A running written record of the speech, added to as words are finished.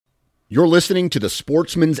You're listening to the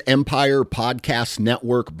Sportsman's Empire Podcast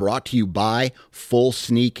Network, brought to you by Full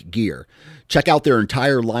Sneak Gear. Check out their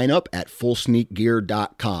entire lineup at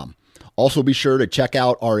fullsneakgear.com. Also be sure to check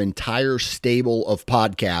out our entire stable of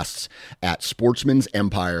podcasts at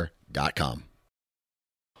sportsmansempire.com.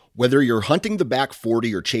 Whether you're hunting the back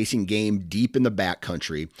 40 or chasing game deep in the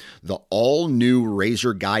backcountry, the all-new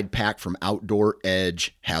Razor Guide Pack from Outdoor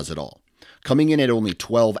Edge has it all. Coming in at only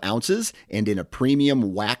 12 ounces and in a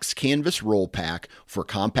premium wax canvas roll pack for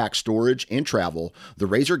compact storage and travel, the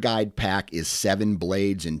Razor Guide Pack is 7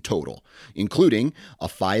 blades in total, including a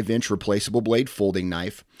 5-inch replaceable blade folding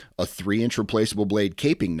knife, a 3-inch replaceable blade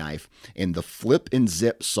caping knife, and the flip and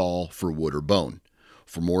zip saw for wood or bone.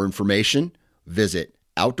 For more information, visit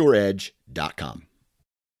OutdoorEdge.com.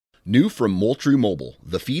 New from Moultrie Mobile,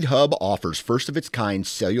 the Feed Hub offers first-of-its-kind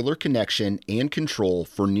cellular connection and control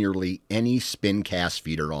for nearly any spin cast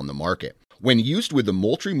feeder on the market. When used with the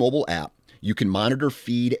Moultrie Mobile app, you can monitor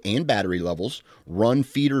feed and battery levels, run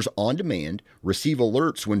feeders on demand, receive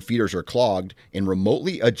alerts when feeders are clogged, and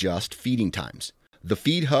remotely adjust feeding times. The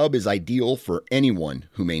Feed Hub is ideal for anyone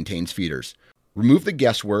who maintains feeders. Remove the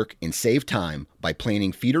guesswork and save time by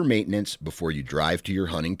planning feeder maintenance before you drive to your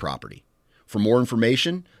hunting property. For more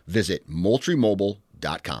information, visit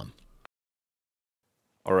MoultrieMobile.com.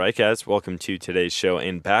 All right, guys, welcome to today's show.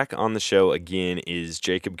 And back on the show again is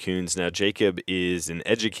Jacob Coons. Now, Jacob is an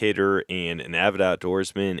educator and an avid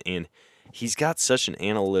outdoorsman, and he's got such an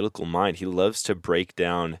analytical mind. He loves to break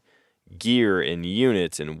down gear and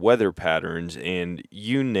units and weather patterns, and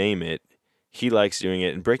you name it. He likes doing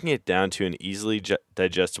it and breaking it down to an easily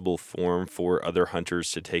digestible form for other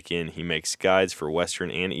hunters to take in. He makes guides for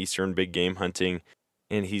Western and Eastern big game hunting,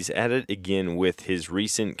 and he's at it again with his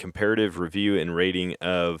recent comparative review and rating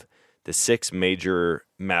of the 6 major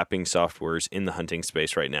mapping softwares in the hunting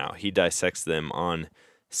space right now. He dissects them on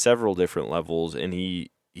several different levels, and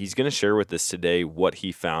he's going to share with us today what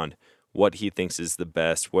he found, what he thinks is the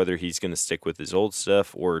best, whether he's going to stick with his old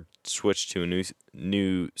stuff or switch to a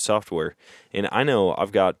new software. And I know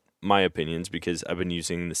I've got my opinions because I've been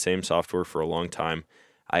using the same software for a long time.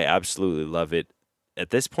 I absolutely love it. At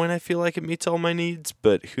this point, I feel like it meets all my needs,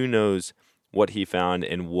 but who knows what he found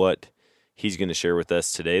and what he's going to share with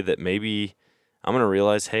us today that maybe I'm going to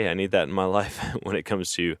realize, hey, I need that in my life when it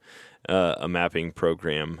comes to a mapping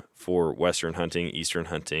program for Western hunting, Eastern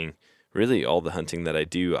hunting. Really, all the hunting that I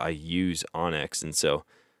do, I use onX, and so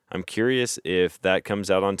I'm curious if that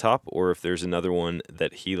comes out on top or if there's another one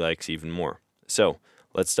that he likes even more. So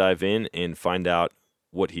let's dive in and find out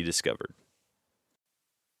what he discovered.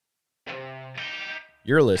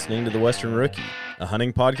 You're listening to The Western Rookie, a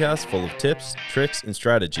hunting podcast full of tips, tricks, and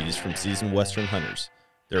strategies from seasoned Western hunters.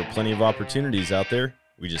 There are plenty of opportunities out there.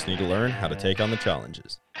 We just need to learn how to take on the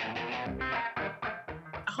challenges.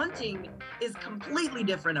 Hunting is completely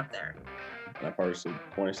different up there. I've harvested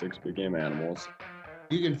 26 big game animals.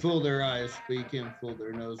 You can fool their eyes, but you can't fool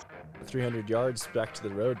their nose. 300 yards back to the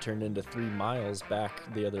road turned into 3 miles back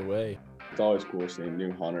the other way. It's always cool seeing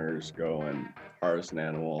new hunters go and harvest an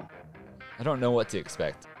animal. I don't know what to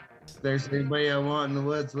expect. If there's anybody I want in the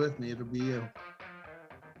woods with me, it'll be you.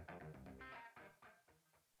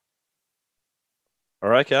 All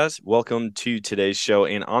right, guys, welcome to today's show.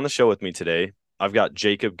 And on the show with me today, I've got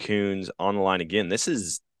Jacob Coons on the line again. This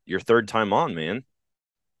is your 3rd time on, man.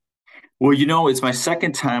 Well, you know, it's my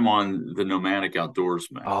 2nd time on the Nomadic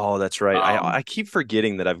Outdoorsman. Oh, that's right. I keep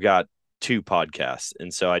forgetting that I've got 2 podcasts,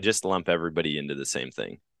 and so I just lump everybody into the same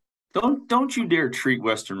thing. Don't you dare treat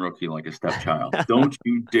Western Rookie like a stepchild. Don't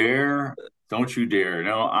you dare. Don't you dare.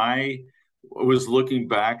 No, I was looking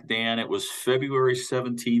back, Dan. It was February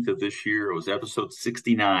 17th of this year. It was episode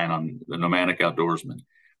 69 on the Nomadic Outdoorsman.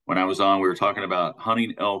 When I was on, we were talking about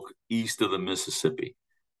hunting elk east of the Mississippi.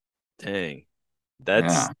 Dang.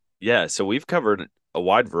 Yeah. So we've covered a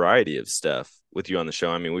wide variety of stuff with you on the show.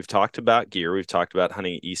 I mean, we've talked about gear. We've talked about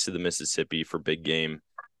hunting east of the Mississippi for big game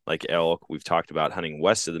like elk. We've talked about hunting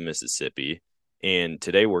west of the Mississippi. And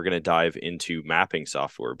today we're going to dive into mapping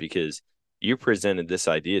software because you presented this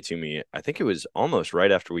idea to me. I think it was almost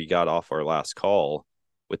right after we got off our last call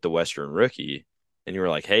with the Western Rookie. And you were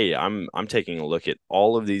like, hey, I'm taking a look at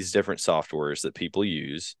all of these different softwares that people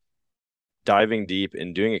use, diving deep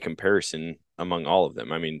and doing a comparison among all of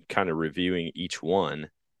them. I mean, kind of reviewing each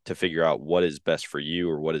one to figure out what is best for you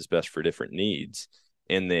or what is best for different needs.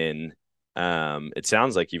 And then it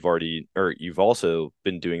sounds like you've also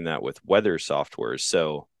been doing that with weather softwares.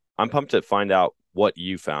 So I'm pumped to find out what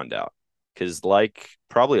you found out. Because like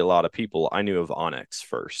probably a lot of people, I knew of onX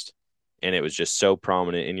first. And it was just so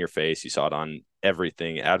prominent in your face. You saw it on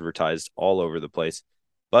everything, advertised all over the place.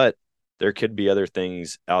 But there could be other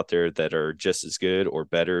things out there that are just as good or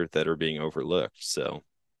better that are being overlooked. So,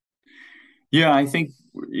 yeah, I think,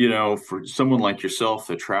 for someone like yourself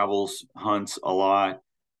that travels, hunts a lot,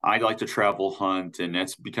 I like to travel hunt, and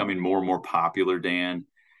that's becoming more and more popular, Dan.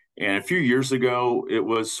 And a few years ago, it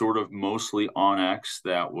was sort of mostly onX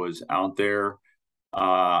that was out there.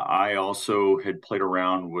 I also had played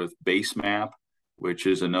around with Basemap, which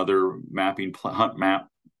is another hunt map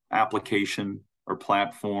application or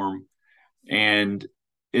platform. And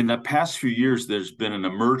in the past few years, there's been an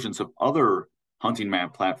emergence of other hunting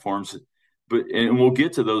map platforms, and we'll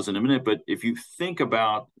get to those in a minute. But if you think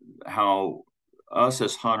about how us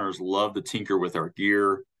as hunters love to tinker with our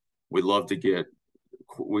gear, we like to get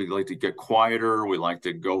quieter, we like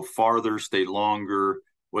to go farther, stay longer,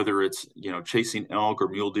 whether it's chasing elk or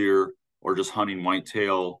mule deer or just hunting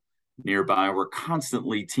whitetail nearby, we're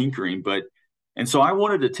constantly tinkering. And so I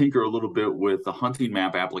wanted to tinker a little bit with the hunting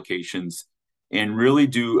map applications and really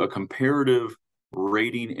do a comparative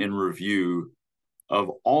rating and review of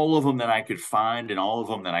all of them that I could find and all of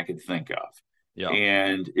them that I could think of. yeah.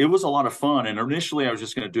 And it was a lot of fun. And initially I was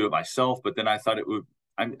just going to do it myself, but then I thought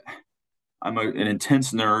I'm an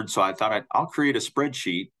intense nerd, so I thought I'll create a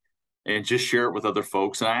spreadsheet and just share it with other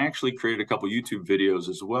folks. And I actually created a couple YouTube videos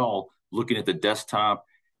as well, looking at the desktop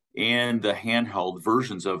and the handheld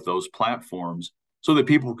versions of those platforms so that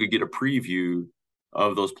people could get a preview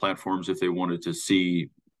of those platforms if they wanted to see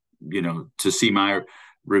my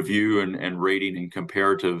review and rating and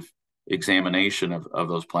comparative examination of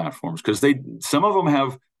those platforms. Because some of them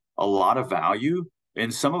have a lot of value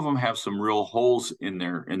and some of them have some real holes in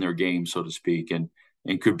their game, so to speak, and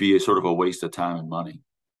could be a sort of a waste of time and money.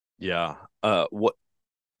 Yeah.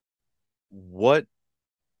 What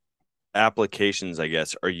applications, I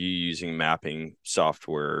guess, are you using mapping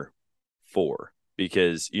software for?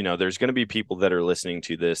 Because, there's going to be people that are listening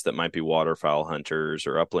to this that might be waterfowl hunters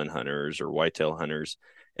or upland hunters or whitetail hunters.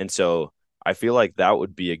 And so I feel like that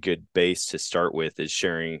would be a good base to start with, is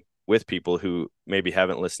sharing with people who maybe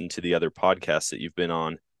haven't listened to the other podcasts that you've been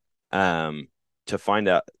on, to find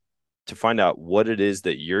out what it is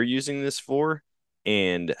that you're using this for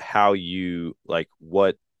and how you, like,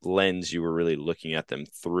 what lens you were really looking at them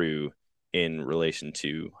through in relation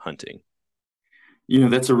to hunting.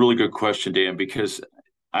 That's a really good question, Dan, because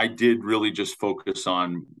I did really just focus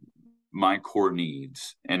on my core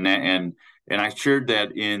needs, and I shared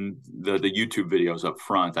that in the YouTube videos up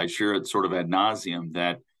front. I share it sort of ad nauseum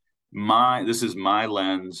that this is my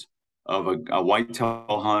lens of a whitetail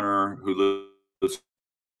hunter who lives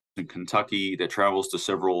in Kentucky, that travels to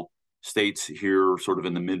several states here, sort of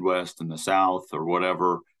in the Midwest and the South or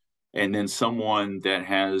whatever, and then someone that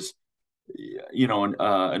has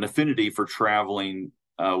an affinity for traveling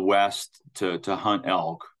west to hunt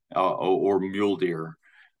elk or mule deer.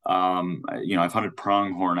 I've hunted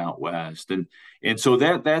pronghorn out west, and so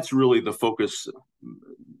that's really the focus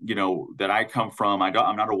that I come from.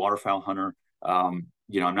 I'm not a waterfowl hunter. I'm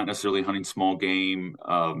not necessarily hunting small game,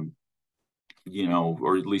 or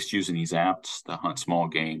at least using these apps to hunt small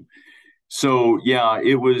game. So yeah,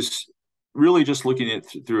 it was really just looking at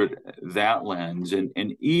through that lens, and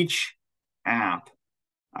each app,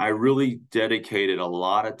 I really dedicated a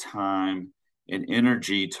lot of time and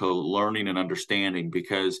energy to learning and understanding,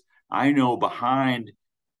 because I know behind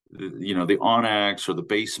the onX or the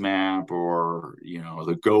Basemap or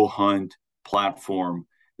the Go Hunt platform,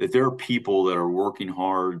 that there are people that are working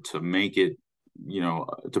hard to make it,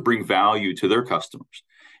 to bring value to their customers.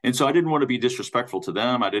 And so I didn't want to be disrespectful to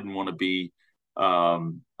them. I didn't want to be I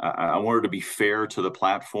wanted to be fair to the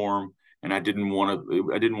platform, and I didn't want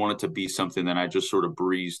it to be something that I just sort of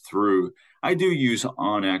breezed through. I do use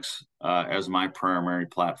onX as my primary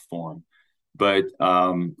platform, but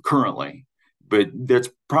currently, but that's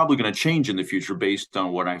probably going to change in the future based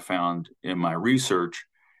on what I found in my research.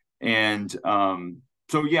 And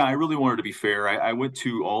so, yeah, I really wanted to be fair. I went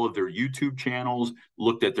to all of their YouTube channels,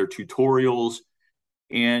 looked at their tutorials,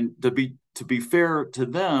 and to be fair to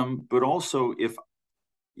them, but also if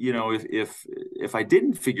I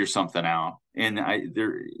didn't figure something out, and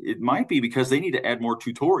it might be because they need to add more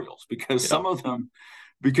tutorials, because some of them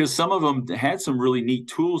had some really neat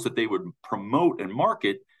tools that they would promote and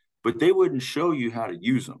market, but they wouldn't show you how to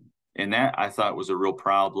use them. And that, I thought, was a real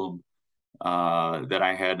problem that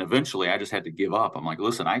I had. And eventually I just had to give up. I'm like,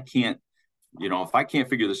 listen, I can't, if I can't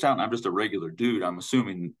figure this out and I'm just a regular dude, I'm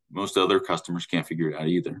assuming most other customers can't figure it out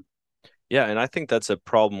either. Yeah. And I think that's a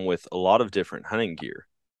problem with a lot of different hunting gear.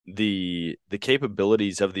 The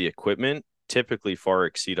capabilities of the equipment typically far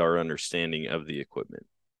exceed our understanding of the equipment.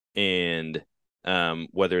 And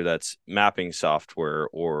whether that's mapping software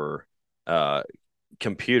or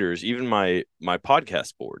computers, even my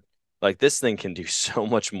podcast board. Like this thing can do so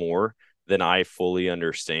much more than I fully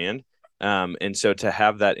understand. And so to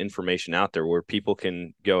have that information out there where people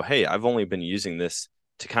can go, hey, I've only been using this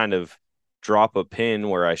to kind of drop a pin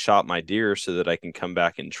where I shot my deer so that I can come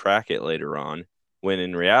back and track it later on. When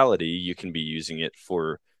in reality, you can be using it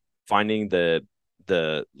for finding the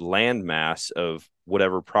land mass of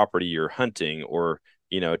whatever property you're hunting, or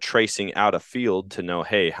tracing out a field to know,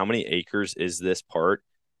 hey, how many acres is this part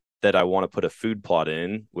that I want to put a food plot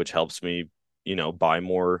in, which helps me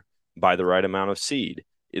buy the right amount of seed.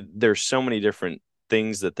 There's so many different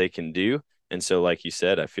things that they can do. And so like you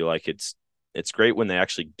said, I feel like it's great when they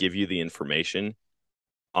actually give you the information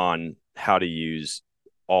on how to use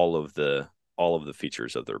all of the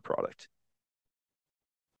features of their product.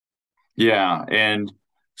 Yeah. And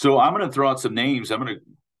so I'm going to throw out some names. I'm going to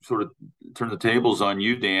sort of turn the tables on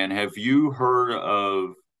you, Dan. Have you heard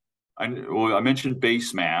of, I mentioned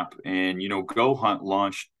Basemap, and, GoHunt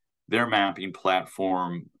launched their mapping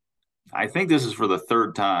platform. I think this is for the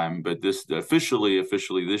third time, but this officially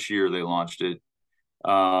this year they launched it.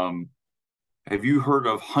 Have you heard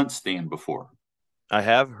of HuntStand before? I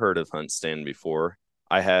have heard of HuntStand before.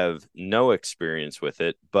 I have no experience with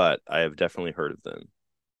it, but I have definitely heard of them.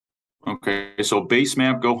 Okay, so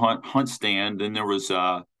Basemap, GoHunt, HuntStand. Then there was,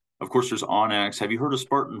 of course, there's onX. Have you heard of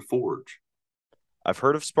Spartan Forge? I've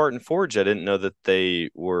heard of Spartan Forge. I didn't know that they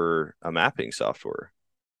were a mapping software.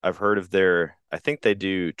 I've heard of I think they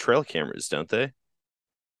do trail cameras, don't they?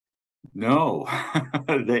 No,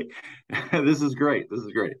 this is great. This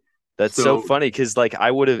is great. That's so funny because like I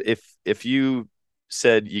would have, if you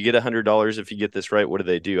said you get $100 if you get this right, what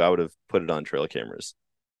do? I would have put it on trail cameras.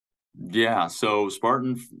 Yeah. So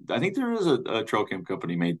Spartan, I think there is a trail cam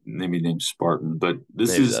company maybe named Spartan, but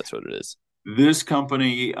that's what it is. This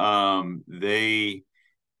company, they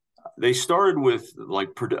started with like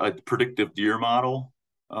a predictive deer model,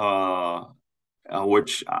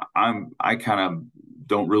 which I kind of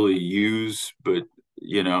don't really use, but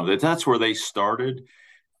that's where they started.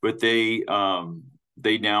 But they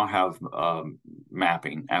now have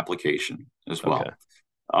mapping application as well. Okay.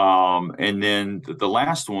 And then the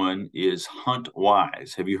last one is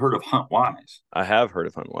HuntWise. Have you heard of HuntWise? I have heard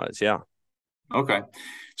of HuntWise. Yeah. Okay.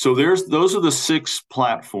 So those are the 6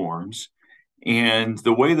 platforms. And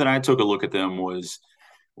the way that I took a look at them was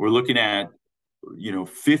we're looking at,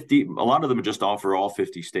 50, a lot of them just offer all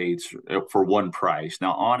 50 states for one price.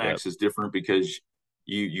 Now, onX is different because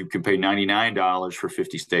you can pay $99 for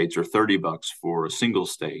 50 states or $30 for a single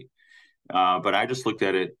state. But I just looked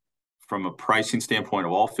at it from a pricing standpoint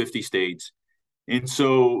of all 50 states. And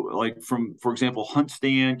so like for example,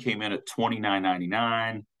 HuntStand came in at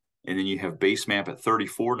 $29.99, and then you have Basemap at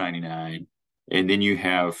 $34.99, and then you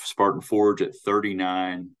have Spartan Forge at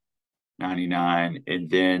 $39.99, and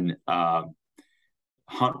then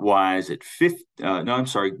HuntWise at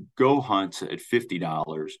GoHunt at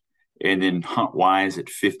 $50, and then HuntWise at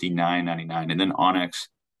 $59.99, and then onX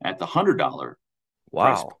at the $100.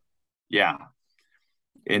 Wow. Price. Yeah.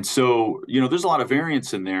 And so, there's a lot of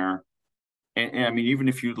variance in there. And I mean, even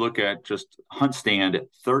if you look at just HuntStand at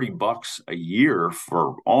 $30 a year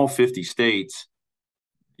for all 50 states,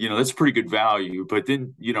 that's pretty good value. But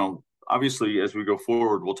then, obviously, as we go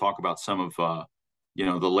forward, we'll talk about some of,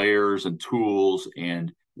 the layers and tools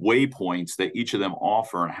and waypoints that each of them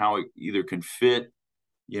offer and how it either can fit,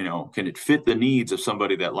 can it fit the needs of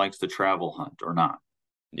somebody that likes to travel hunt or not?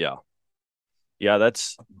 Yeah. Yeah,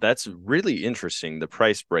 that's really interesting, the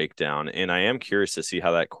price breakdown. And I am curious to see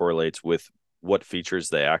how that correlates with what features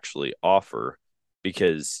they actually offer.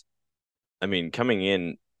 Because, I mean, coming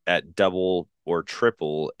in at double or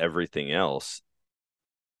triple everything else,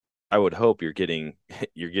 I would hope you're getting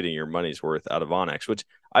your money's worth out of onX, which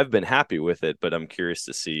I've been happy with it, but I'm curious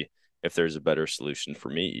to see if there's a better solution for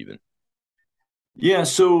me even. Yeah,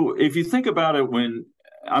 so if you think about it, when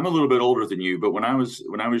I'm a little bit older than you, but when I was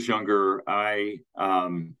younger, a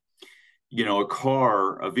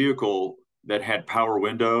vehicle that had power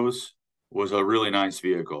windows was a really nice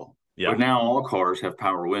vehicle. Yeah. But now all cars have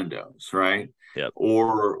power windows, right? Yep.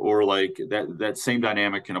 Or like that same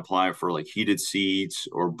dynamic can apply for like heated seats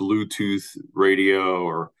or Bluetooth radio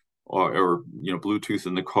or Bluetooth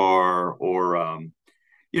in the car or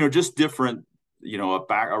just different, a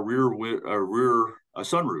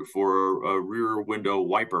sunroof or a rear window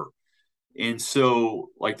wiper. And so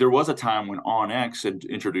like there was a time when onX had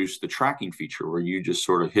introduced the tracking feature where you just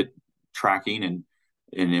sort of hit tracking and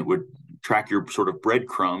it would track your sort of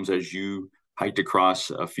breadcrumbs as you hiked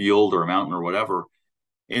across a field or a mountain or whatever.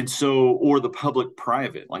 And so, or the public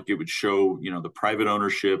private, like it would show, the private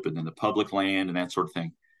ownership and then the public land and that sort of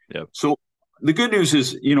thing. Yep. So the good news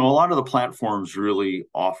is, a lot of the platforms really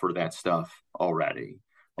offer that stuff already.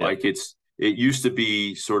 Yeah. Like it used to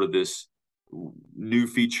be sort of this new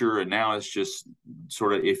feature, and now it's just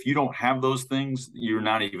sort of, if you don't have those things, you're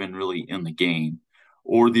not even really in the game.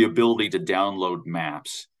 Or the ability to download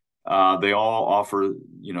maps. They all offer,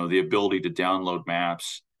 the ability to download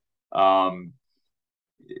maps. Now,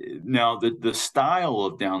 the style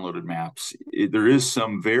of downloaded maps, there is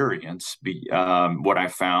some variance. What I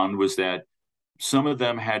found was that some of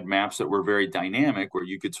them had maps that were very dynamic, where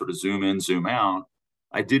you could sort of zoom in, zoom out.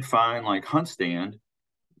 I did find, like HuntStand,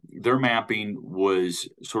 their mapping was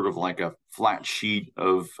sort of like a flat sheet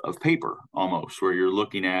of paper almost, where you're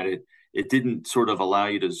looking at it. It didn't sort of allow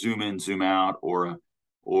you to zoom in, zoom out, or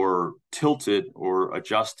tilt it or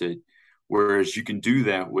adjust it. Whereas you can do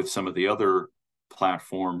that with some of the other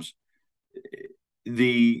platforms.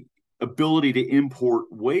 The ability to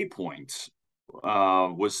import waypoints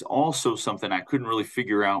was also something I couldn't really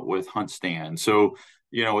figure out with HuntStand. So,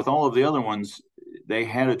 with all of the other ones, they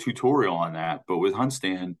had a tutorial on that, but with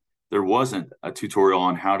HuntStand, there wasn't a tutorial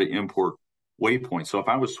on how to import waypoints. So if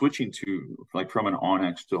I was switching to, like, from an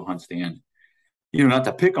onX to a HuntStand, not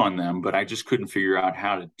to pick on them, but I just couldn't figure out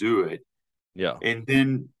how to do it. Yeah. And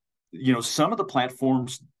then, some of the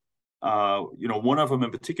platforms, one of them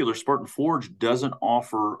in particular, Spartan Forge, doesn't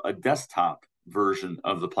offer a desktop version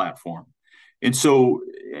of the platform. And so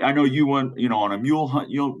I know you went, on a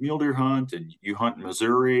mule deer hunt, and you hunt in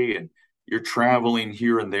Missouri, and you're traveling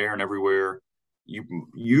here and there and everywhere.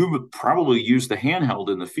 You would probably use the handheld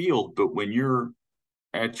in the field, but when you're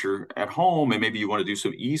at home and maybe you want to do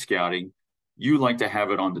some e-scouting, you like to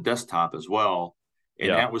have it on the desktop as well. And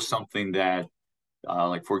that was something that,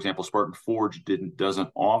 like, for example, Spartan Forge doesn't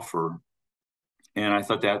offer. And I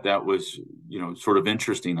thought that was, sort of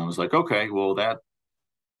interesting. I was like, okay, well,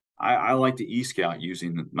 I like to e-scout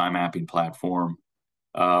using my mapping platform.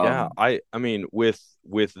 I mean, with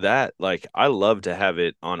that, like, I love to have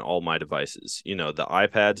it on all my devices. The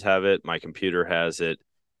iPads have it, my computer has it,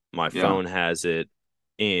 my phone has it,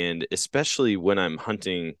 and especially when I'm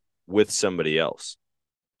hunting with somebody else.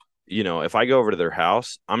 If I go over to their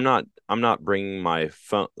house, I'm not bringing my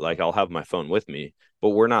phone. Like, I'll have my phone with me, but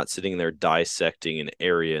we're not sitting there dissecting an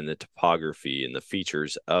area and the topography and the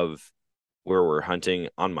features of where we're hunting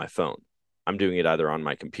on my phone. I'm doing it either on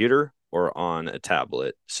my computer or on a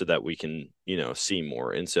tablet so that we can, see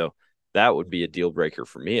more. And so that would be a deal breaker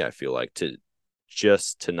for me, I feel like, to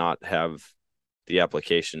not have the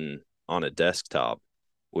application on a desktop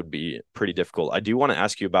would be pretty difficult. I do want to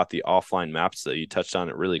ask you about the offline maps, though. You touched on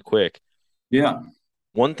it really quick. Yeah.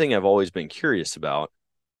 One thing I've always been curious about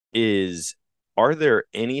is, are there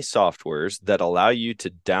any softwares that allow you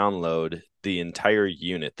to download the entire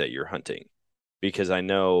unit that you're hunting? Because I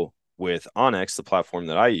know with onX, the platform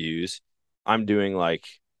that I use, I'm doing like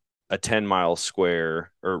a 10-mile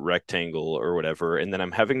square or rectangle or whatever, and then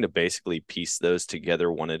I'm having to basically piece those together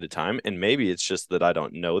one at a time. And maybe it's just that I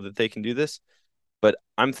don't know that they can do this, but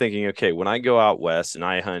I'm thinking, okay, when I go out west and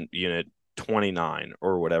I hunt unit 29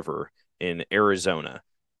 or whatever in Arizona,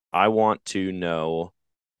 I want to know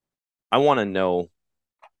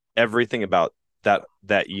everything about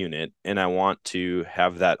that unit, and I want to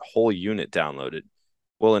have that whole unit downloaded.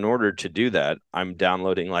 Well, in order to do that, I'm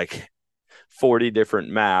downloading like 40 different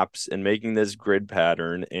maps and making this grid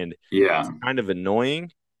pattern, and it's kind of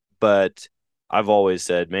annoying, but I've always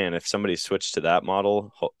said, man, if somebody switched to that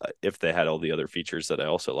model, if they had all the other features that I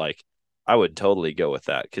also like, I would totally go with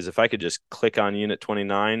that. Because if I could just click on unit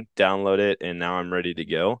 29, download it, and now I'm ready to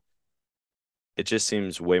go, it just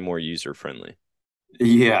seems way more user-friendly.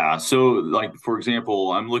 Yeah. So, like, for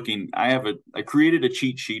example, I created a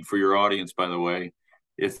cheat sheet for your audience, by the way.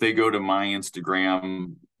 If they go to my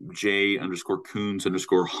Instagram,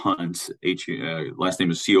 J_Coons_hunts, last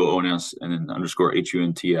name is COONS, and then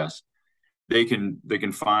 _HUNTS, they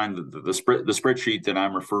can find the spreadsheet that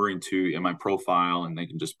I'm referring to in my profile, and they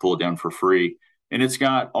can just pull it down for free. And it's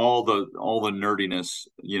got all the nerdiness,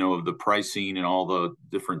 of the pricing and all the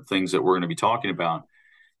different things that we're going to be talking about.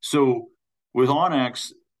 So with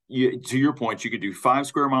onX, to your point, you could do 5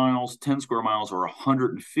 square miles, 10 square miles, or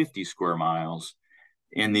 150 square miles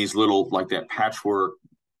in these little, like, that patchwork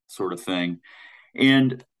sort of thing.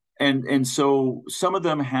 And so some of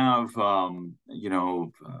them have, I'm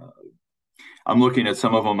looking at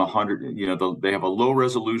some of them 100, they have a low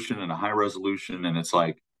resolution and a high resolution. And it's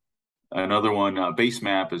like another one, base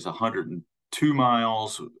map is 102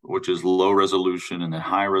 miles, which is low resolution, and then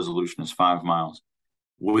high resolution is 5 miles.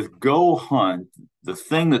 With Go Hunt, the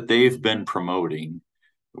thing that they've been promoting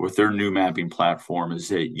with their new mapping platform is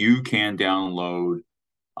that you can download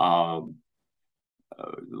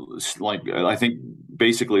like I think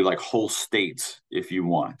basically like whole states if you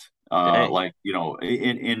want. Dang. Like, you know,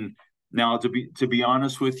 in now to be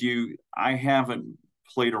honest with you, I haven't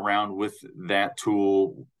played around with that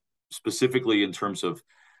tool specifically in terms of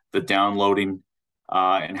the downloading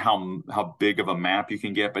and how big of a map you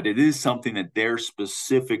can get, but it is something that they're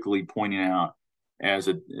specifically pointing out as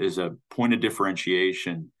a point of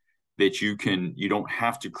differentiation, that you don't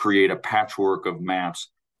have to create a patchwork of maps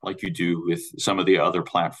like you do with some of the other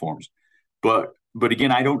platforms. But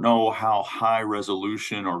again, I don't know how high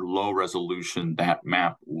resolution or low resolution that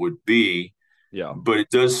map would be. Yeah. But it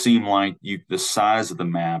does seem like the size of the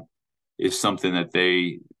map is something that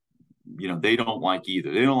they don't like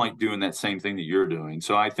either. They don't like doing that same thing that you're doing.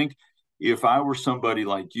 So I think if I were somebody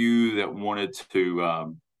like you that wanted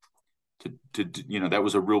to that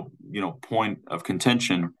was a real, point of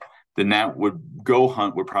contention, then that Go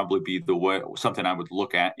Hunt would probably be the way, something I would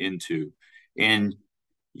look at into. And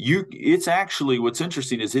it's actually, what's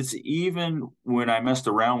interesting is it's even when I messed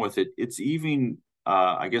around with it, it's even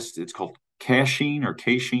I guess it's called caching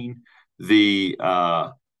the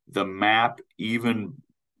map even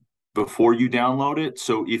before you download it.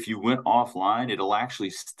 So if you went offline, it'll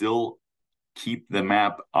actually still keep the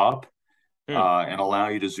map up and allow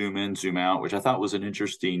you to zoom in, zoom out, which I thought was an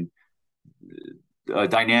interesting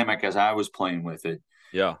dynamic as I was playing with it.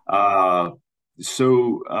 Yeah.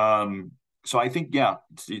 So I think, yeah,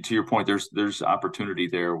 to your point, there's opportunity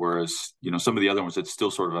there, whereas, some of the other ones, it's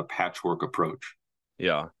still sort of a patchwork approach.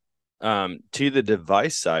 Yeah. To the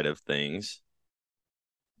device side of things,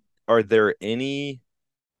 are there any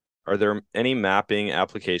mapping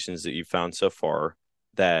applications that you found so far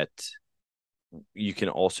that you can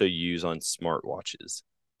also use on smartwatches?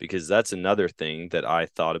 Because that's another thing that I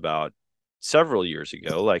thought about several years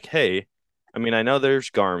ago. Like, hey, I mean, I know there's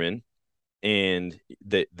Garmin and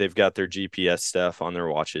they've got their GPS stuff on their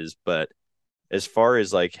watches, but as far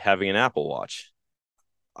as like having an Apple Watch,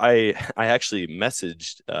 I actually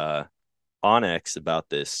messaged Onyx about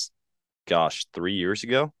this, 3 years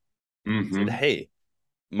ago. Mm-hmm. Said, hey,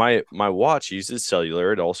 my watch uses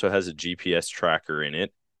cellular. It also has a GPS tracker in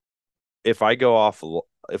it. If I go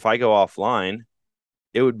offline,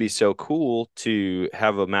 it would be so cool to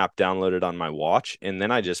have a map downloaded on my watch, and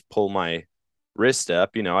then I just pull my wrist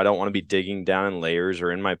up. I don't want to be digging down in layers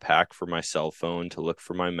or in my pack for my cell phone to look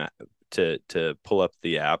for my map to pull up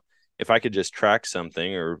the app. If I could just track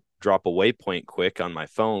something or drop a waypoint quick on my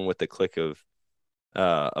phone with the click of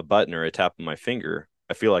a button or a tap of my finger,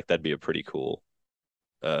 I feel like that'd be a pretty cool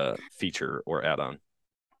feature or add-on.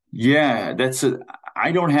 Yeah,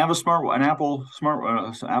 I don't have an Apple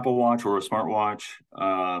Watch or a smartwatch,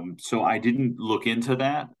 so I didn't look into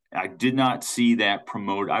that. I did not see that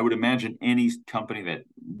promote. I would imagine any company that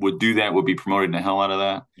would do that would be promoting the hell out of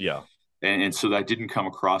that. Yeah, and so I didn't come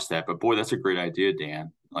across that. But boy, that's a great idea,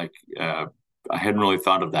 Dan. Like, I hadn't really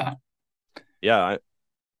thought of that. Yeah,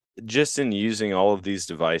 just in using all of these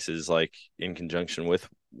devices, like in conjunction with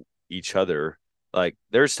each other. Like,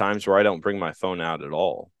 there's times where I don't bring my phone out at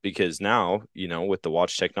all, because now, with the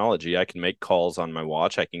watch technology, I can make calls on my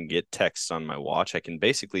watch. I can get texts on my watch. I can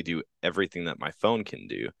basically do everything that my phone can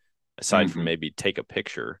do, aside from maybe take a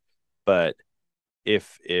picture. But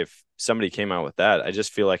if somebody came out with that, I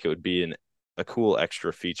just feel like it would be a cool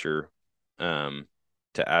extra feature to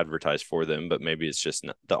advertise for them. But maybe it's just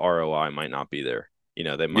the ROI might not be there.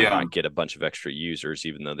 They might not get a bunch of extra users,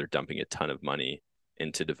 even though they're dumping a ton of money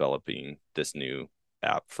into developing this new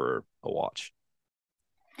app for a watch.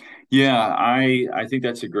 Yeah, I think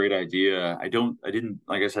that's a great idea.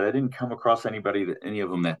 Like I said, I didn't come across any of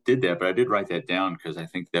them that did that, but I did write that down because I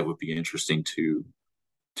think that would be interesting to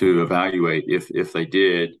evaluate if they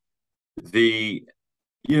did.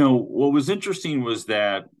 What was interesting was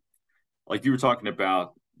that, like you were talking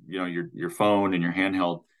about, your phone and your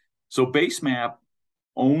handheld. So Basemap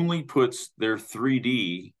only puts their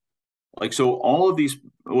 3D. Like, so all of these,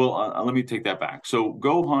 let me take that back. So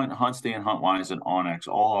Go Hunt, HuntStand, HuntWise, and Onyx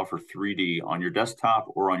all offer 3D on your desktop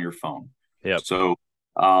or on your phone. Yep. So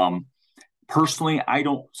personally, I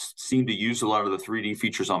don't seem to use a lot of the 3D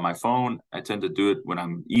features on my phone. I tend to do it when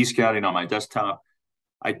I'm e-scouting on my desktop.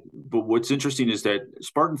 But what's interesting is that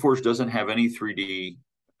Spartan Forge doesn't have any 3D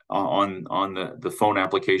on the phone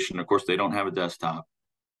application. Of course, they don't have a desktop.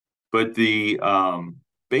 But the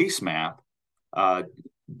Basemap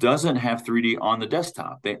doesn't have 3D on the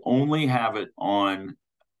desktop. They only have it on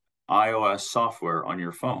iOS software on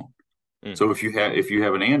your phone. So if you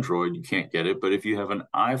have an Android, you can't get it. But if you have an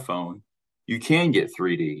iPhone, you can get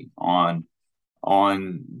 3D on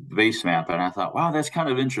Basemap. And I thought, wow, that's kind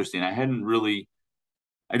of interesting. I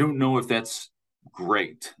don't know if that's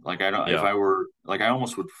great. Like I don't, Yeah. if I were like, I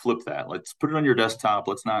almost would flip that. Let's put it on your desktop.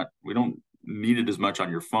 We don't need it as much on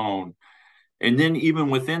your phone. And then even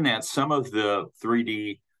within that, some of the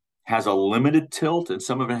 3D has a limited tilt and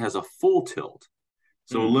some of it has a full tilt.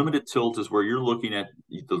 So a limited tilt is where you're looking at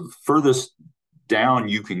the furthest down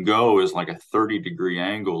you can go is like a 30-degree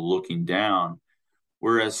angle looking down.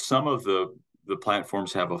 Whereas some of the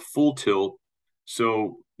platforms have a full tilt.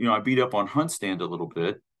 So, I beat up on HuntStand a little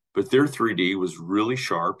bit, but their 3D was really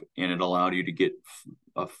sharp and it allowed you to get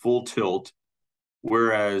a full tilt.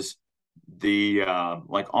 Whereas the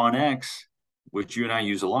like OnX, which you and I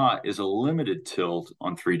use a lot, is a limited tilt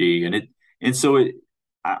on 3D.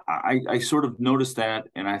 I sort of noticed that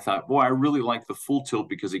and I thought, boy, I really like the full tilt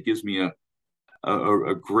because it gives me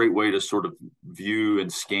a great way to sort of view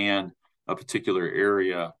and scan a particular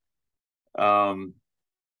area.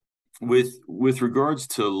 With regards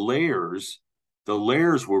to layers, the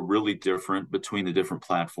layers were really different between the different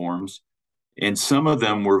platforms, and some of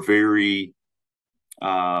them were very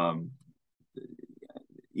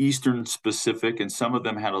Eastern specific, and some of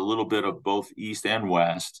them had a little bit of both East and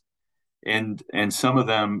West, and some of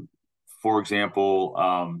them, for example,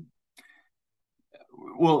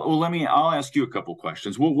 I'll ask you a couple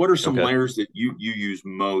questions. What are some layers that you use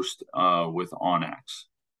most with OnX?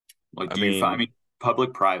 Like, do you find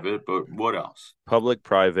public, private, but what else? Public,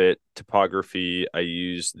 private, topography. I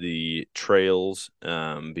use the trails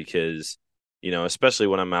because, especially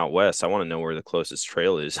when I'm out west, I want to know where the closest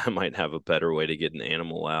trail is. I might have a better way to get an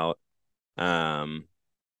animal out. I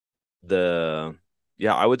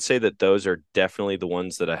would say that those are definitely the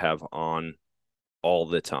ones that I have on all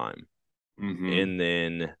the time. And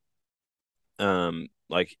then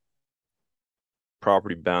like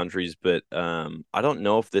property boundaries, but I don't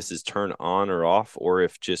know if this is turned on or off, or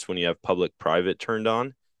if just when you have public private turned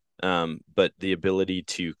on, but the ability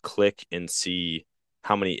to click and see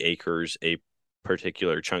how many acres a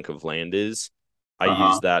particular chunk of land is, I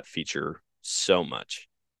use that feature so much.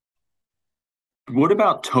 What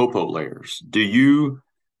about topo layers? Do you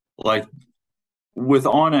like with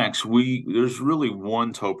OnX, there's really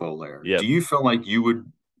one topo layer. Yep. Do you feel like you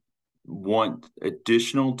would want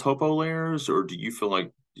additional topo layers, or do you feel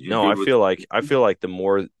like I feel like the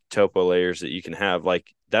more topo layers that you can have,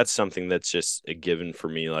 like that's something that's just a given for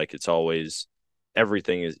me. Like it's always,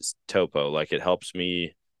 everything is topo. Like it helps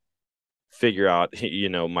me figure out,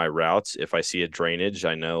 my routes. If I see a drainage,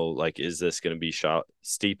 I know, like, is this going to be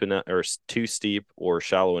steep enough or too steep or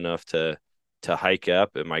shallow enough to hike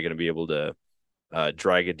up? Am I going to be able to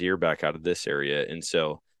drag a deer back out of this area? And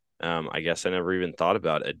so I guess I never even thought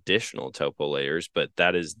about additional topo layers, but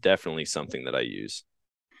that is definitely something that I use.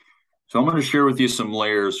 So I'm going to share with you some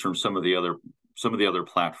layers from some of the other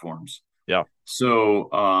platforms. Yeah.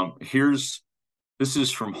 So this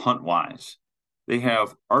is from HuntWise. They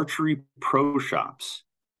have archery pro shops,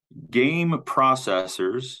 game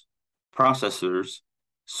processors,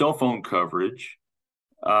 cell phone coverage.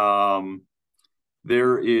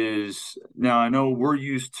 There is, now I know we're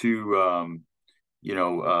used to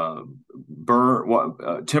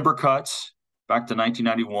timber cuts back to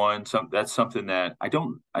 1991. That's something that I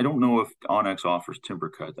don't know if OnX offers timber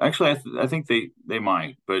cuts. Actually, I think they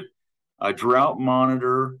might, but a drought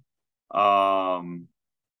monitor,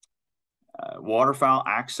 waterfowl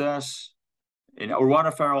access or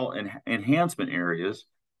waterfowl enhancement areas,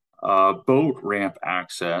 boat ramp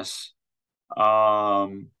access.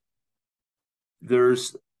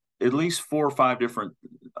 There's at least 4 or 5 different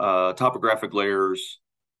topographic layers,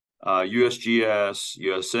 USGS,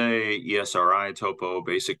 USA, ESRI topo,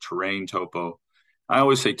 basic terrain topo. I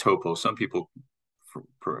always say topo. Some people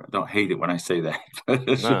don't hate it when I say that.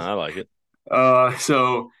 No, I like it.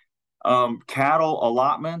 Cattle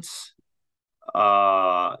allotments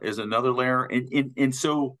is another layer. And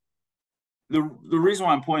so the reason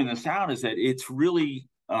why I'm pointing this out is that it's really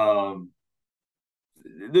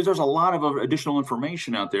there's a lot of additional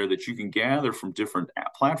information out there that you can gather from different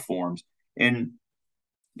platforms. And,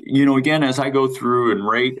 again, as I go through and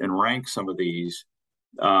rate and rank some of these,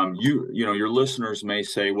 your listeners may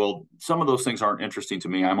say, well, some of those things aren't interesting to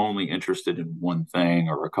me. I'm only interested in one thing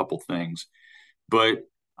or a couple things. But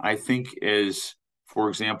I think for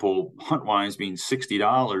example, HuntWise being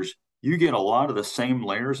 $60, you get a lot of the same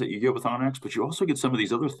layers that you get with OnX, but you also get some of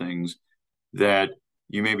these other things that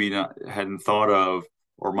you maybe hadn't thought of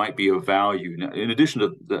or might be of value, in addition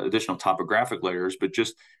to the additional topographic layers, but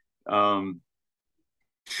just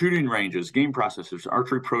shooting ranges, game processors,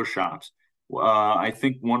 archery pro shops. I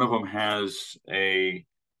think one of them has a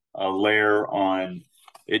layer on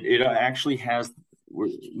it. It actually has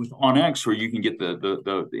with OnX where you can get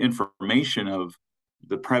the information of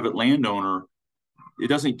the private landowner it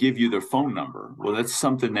doesn't give you their phone number. Well, that's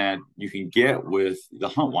something that you can get with the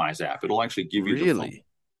HuntWise app. It'll actually give you the phone. Really?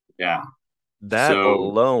 Yeah. That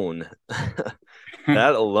alone,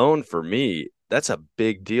 that alone for me, that's a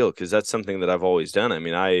big deal because that's something that I've always done. I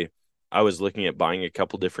mean, I was looking at buying a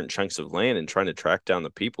couple different chunks of land and trying to track down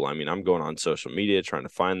the people. I mean, I'm going on social media trying to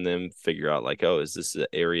find them, figure out like, oh, is this the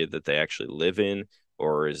area that they actually live in,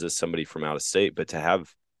 or is this somebody from out of state? But to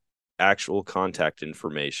have actual contact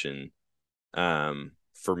information,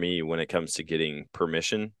 for me, when it comes to getting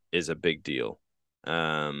permission, is a big deal.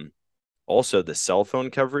 Also, the cell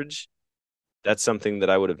phone coverage, that's something that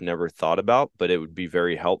I would have never thought about, but it would be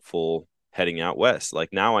very helpful heading out west.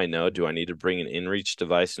 Like now I know, do I need to bring an inReach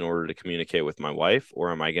device in order to communicate with my wife,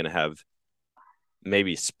 or am I going to have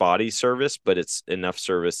maybe spotty service, but it's enough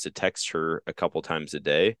service to text her a couple times a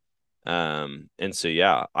day? And so,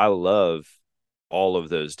 yeah, I love all of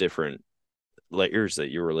those different layers that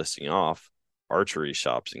you were listing off. Archery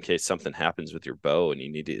shops, in case something happens with your bow and you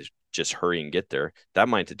need to just hurry and get there. That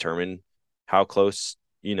might determine how close,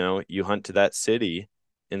 you hunt to that city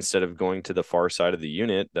instead of going to the far side of the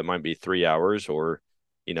unit. That might be 3 hours, or,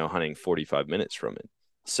 hunting 45 minutes from it.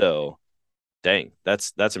 So dang,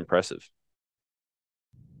 that's impressive.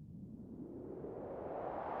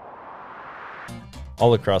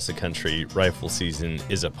 All across the country, rifle season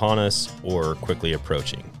is upon us or quickly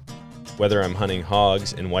approaching. Whether I'm hunting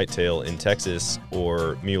hogs and whitetail in Texas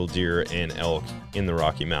or mule deer and elk in the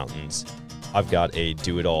Rocky Mountains, I've got a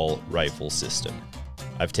do-it-all rifle system.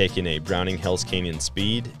 I've taken a Browning Hell's Canyon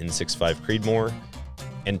Speed in 6.5 Creedmoor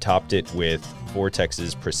and topped it with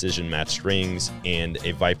Vortex's precision matched rings and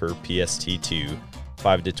a Viper PST2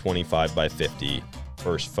 5-25x50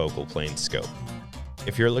 first focal plane scope.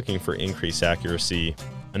 If you're looking for increased accuracy,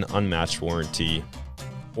 an unmatched warranty,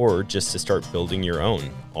 or just to start building your own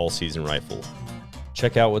all-season rifle,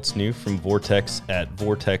 check out what's new from Vortex at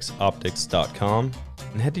vortexoptics.com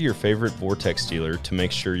and head to your favorite Vortex dealer to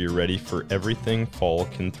make sure you're ready for everything fall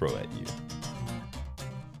can throw at you.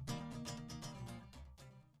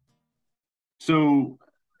 So,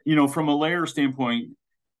 from a layer standpoint,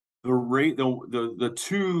 the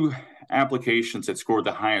two applications that scored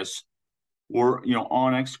the highest were,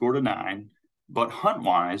 onX scored a 9, but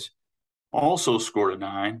HuntWise also scored a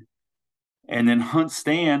 9, and then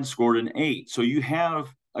HuntStand scored an 8. So you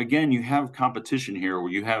have competition here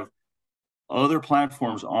where you have other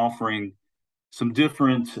platforms offering some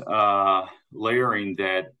different layering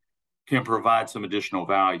that can provide some additional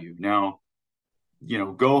value. Now,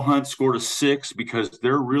 Go Hunt scored a 6 because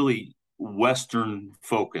they're really Western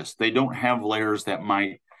focused. They don't have layers that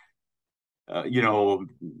might,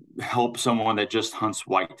 help someone that just hunts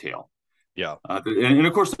whitetail. Yeah. And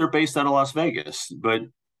of course they're based out of Las Vegas, but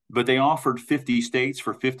they offered 50 states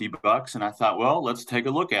for $50. And I thought, well, let's take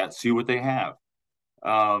a look see what they have.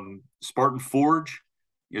 Spartan Forge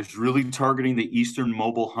is really targeting the Eastern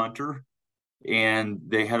mobile hunter, and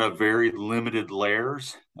they had a very limited layer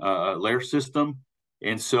system.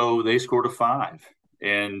 And so they scored a 5,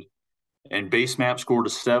 and Base Map scored a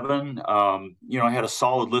 7. I had a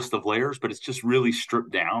solid list of layers, but it's just really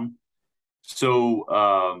stripped down.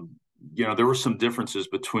 So, there were some differences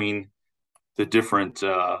between the different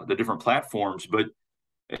platforms. But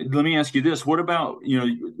let me ask you this: what about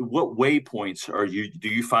what waypoints do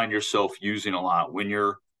you find yourself using a lot when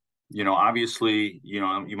you're obviously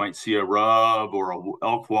you might see a rub or a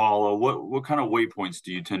elk wallow? What kind of waypoints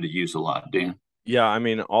do you tend to use a lot, Dan? Yeah, I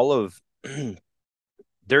mean, all of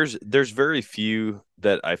there's very few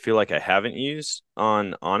that I feel like I haven't used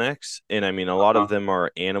on onX, and I mean a lot of them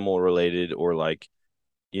are animal related, or like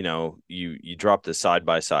you drop the side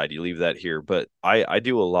by side, you leave that here. But I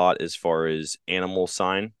do a lot as far as animal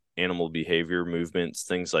sign, animal behavior, movements,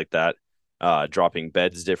 things like that. Dropping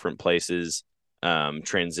beds different places,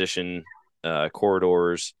 transition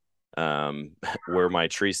corridors, where my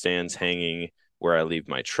tree stand's hanging, where I leave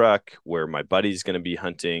my truck, where my buddy's going to be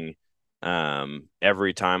hunting.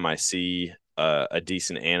 Every time I see a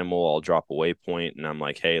decent animal, I'll drop a waypoint and I'm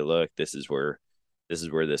like, hey, look, this is where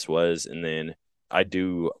this was. And then I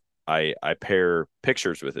pair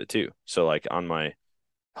pictures with it too. So like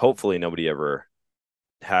hopefully nobody ever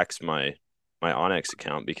hacks my onX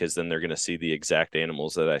account, because then they're going to see the exact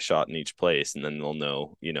animals that I shot in each place, and then they'll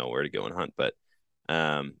know, where to go and hunt. But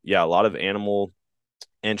yeah, a lot of animal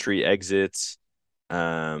entry exits.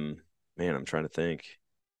 Man, I'm trying to think.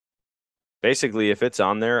 Basically, if it's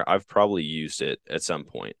on there, I've probably used it at some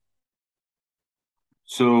point.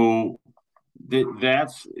 So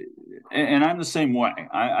that's, and I'm the same way.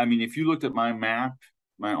 I mean, if you looked at my map,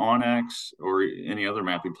 my onX or any other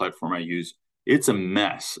mapping platform I use, it's a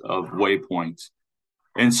mess of waypoints.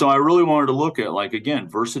 And so I really wanted to look at, like, again,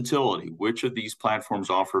 versatility. Which of these platforms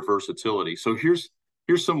offer versatility? So here's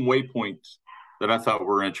some waypoints that I thought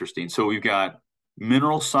were interesting. So we've got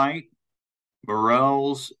Mineral Site,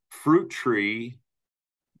 Morels, Fruit Tree.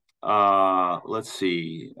 Let's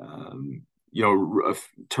see,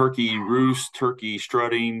 turkey roost, turkey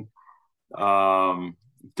strutting,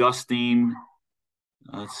 dusting.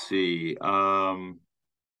 Let's see.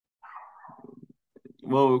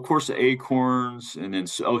 Well, of course, the acorns, and then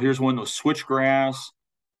here's one with switchgrass,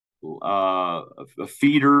 a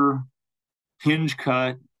feeder, hinge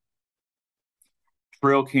cut,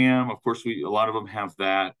 trail cam. Of course, a lot of them have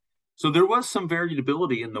that. So there was some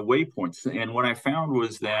variability in the waypoints, and what I found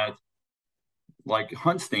was that, like,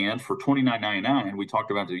 Hunt Stand for $29.99, we talked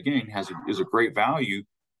about at the beginning, is a great value,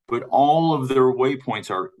 but all of their waypoints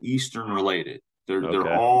are Eastern related.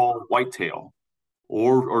 They're all whitetail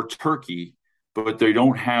or turkey, but they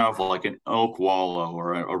don't have like an elk wallow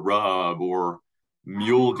or a rub or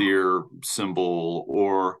mule deer symbol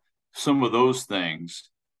or some of those things.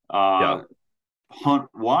 Hunt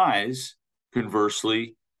Wise,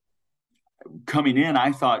 conversely, coming in,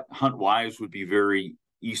 I thought Hunt Wise would be very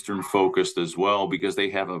Eastern focused as well, because they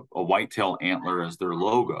have a whitetail antler as their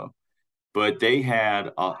logo, but they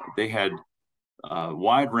had a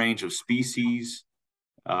wide range of species,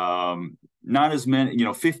 not as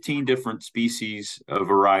many, 15 different species of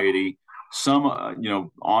variety. Some,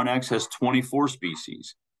 Onyx has 24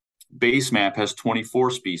 species. Base Map has 24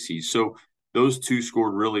 species. So those two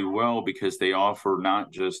scored really well because they offer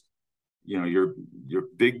not just, your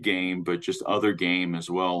big game, but just other game as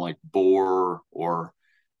well, like boar or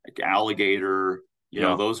like alligator.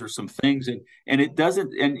 Those are some things. And it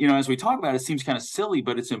doesn't, and, as we talk about it, it seems kind of silly,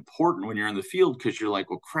 but it's important when you're in the field, because you're like,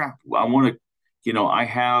 well, crap, I want to, I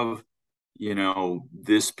have,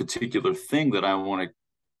 this particular thing that I want to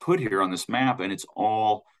put here on this map, and it's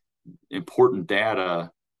all important data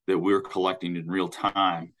that we're collecting in real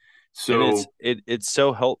time. So it's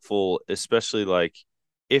so helpful, especially like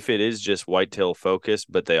if it is just whitetail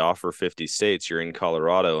focused, but they offer 50 states, you're in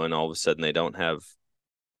Colorado, and all of a sudden they don't have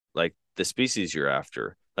like the species you're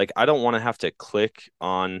after. Like, I don't want to have to click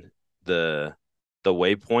on the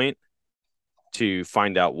waypoint to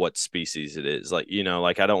find out what species it is. Like,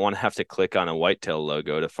 I don't want to have to click on a whitetail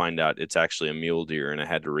logo to find out it's actually a mule deer and I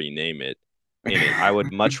had to rename it. And I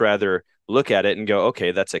would much rather look at it and go,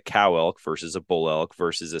 okay, that's a cow elk versus a bull elk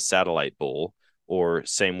versus a satellite bull, or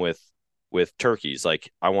same with turkeys.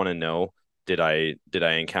 Like, I want to know, did I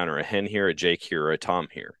encounter a hen here, a Jake here, or a Tom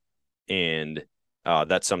here? And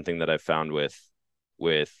that's something that I've found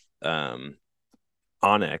with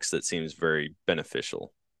Onyx that seems very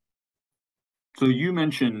beneficial. So you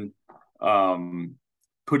mentioned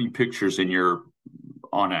putting pictures in your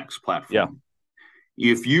Onyx platform. Yeah.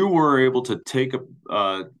 If you were able to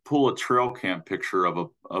pull a trail cam picture of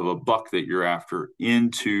a buck that you're after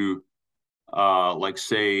into, like,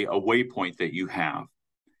 say, a waypoint that you have,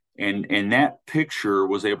 and that picture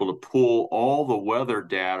was able to pull all the weather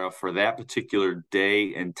data for that particular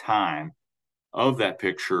day and time of that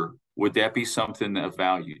picture, would that be something of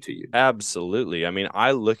value to you? Absolutely. I mean,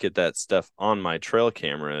 I look at that stuff on my trail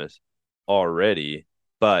cameras already,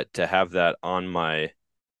 but to have that on my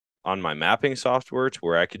mapping software, to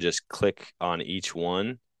where I could just click on each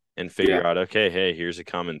one and figure out, okay, hey, here's a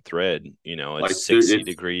common thread. It's like 60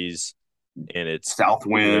 degrees and it's south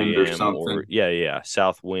wind or something.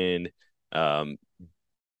 South wind. I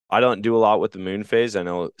don't do a lot with the moon phase. I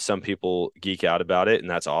know some people geek out about it, and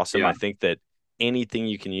that's awesome. I think that anything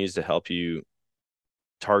you can use to help you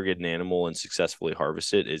target an animal and successfully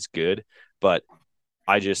harvest it is good. But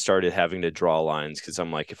I just started having to draw lines because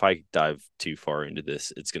I'm like, if I dive too far into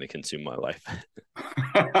this, it's going to consume my life.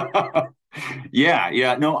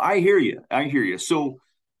 Yeah. No, I hear you. So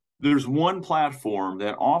there's one platform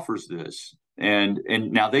that offers this, and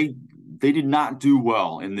now they did not do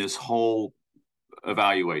well in this whole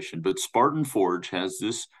evaluation, but Spartan Forge has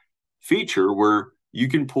this feature where you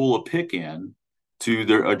can pull a pick in to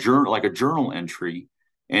a journal entry,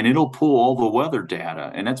 and it'll pull all the weather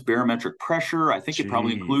data, and that's barometric pressure. I think it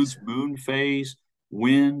probably includes moon phase,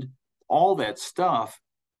 wind, all that stuff.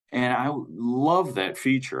 And I love that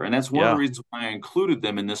feature. And that's one of the reasons why I included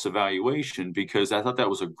them in this evaluation, because I thought that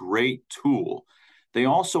was a great tool. They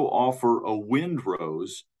also offer a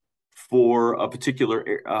windrose for a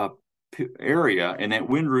particular area, and that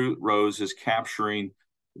windrose is capturing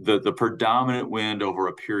the predominant wind over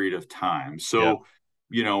a period of time. So,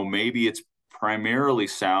 maybe it's primarily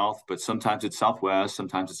south, but sometimes it's southwest,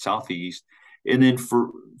 sometimes it's southeast. And then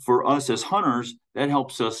for us as hunters, that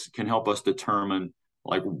can help us determine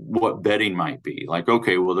like what bedding might be. Like,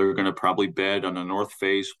 okay, well, they're going to probably bed on the north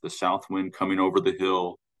face, the south wind coming over the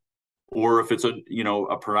hill, or if it's a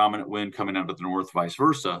predominant wind coming out of the north, vice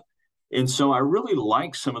versa. And so I really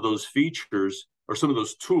like some of those features or some of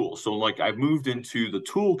those tools. So like I moved into the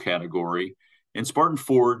tool category, and Spartan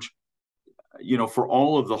Forge, for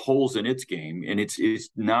all of the holes in its game, and it's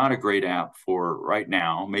not a great app for right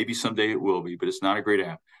now. Maybe someday it will be, but it's not a great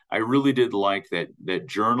app. I really did like that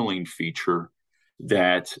journaling feature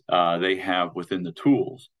that they have within the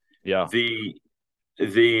tools. Yeah. I'm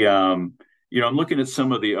looking at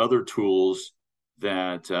some of the other tools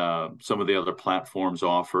that some of the other platforms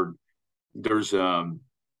offered. There's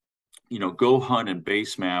Go Hunt and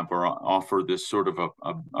Basemap offer this sort of a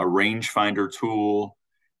rangefinder tool,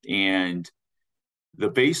 and the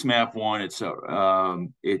Basemap one, it's a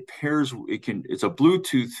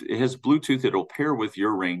Bluetooth. It has Bluetooth. It'll pair with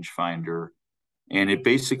your rangefinder, and it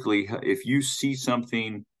basically, if you see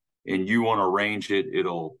something and you want to range it,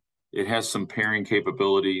 it has some pairing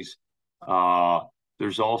capabilities.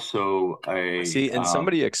 There's also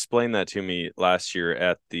somebody explained that to me last year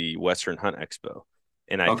at the Western Hunt Expo.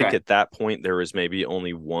 And I Okay. think at that point there was maybe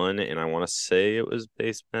only one, and I want to say it was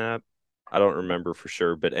Basemap. I don't remember for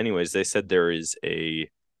sure. But anyways, they said there's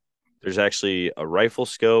actually a rifle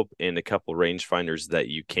scope and a couple rangefinders that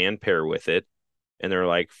you can pair with it. And they're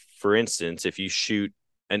like, for instance, if you shoot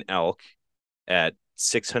an elk at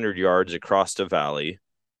 600 yards across the valley,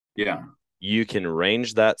 yeah, you can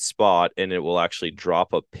range that spot and it will actually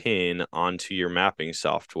drop a pin onto your mapping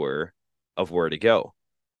software of where to go.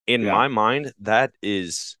 In my mind, that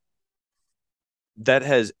has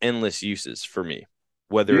endless uses for me,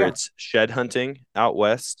 whether it's shed hunting out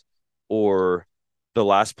west or the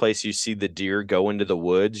last place you see the deer go into the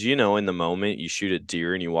woods. In the moment you shoot a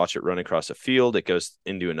deer and you watch it run across a field, it goes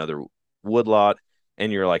into another woodlot,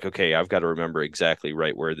 and you're like, okay, I've got to remember exactly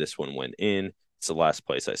right where this one went in. It's the last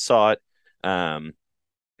place I saw it.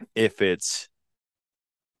 If it's,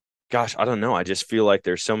 gosh, I don't know. I just feel like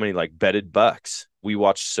there's so many like bedded bucks. We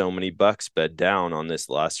watched so many bucks bed down on this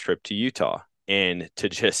last trip to Utah, and to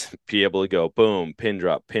just be able to go boom, pin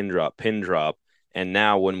drop, pin drop, pin drop. And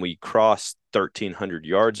now when we cross 1,300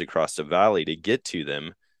 yards across the valley to get to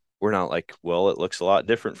them, we're not like, well, it looks a lot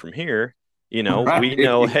different from here. Right. We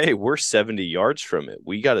know, hey, we're 70 yards from it.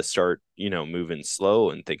 We got to start, moving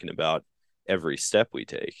slow and thinking about every step we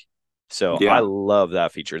take. So I love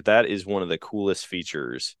that feature. That is one of the coolest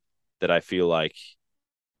features that I feel like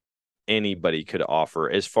anybody could offer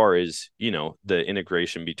as far as, the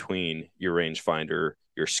integration between your rangefinder,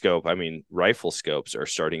 your scope. I mean, rifle scopes are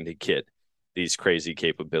starting to get these crazy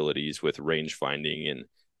capabilities with range finding.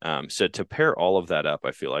 And so to pair all of that up,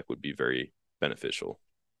 I feel like would be very beneficial.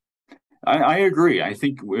 I agree. I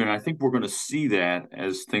think we're going to see that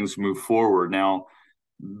as things move forward. Now,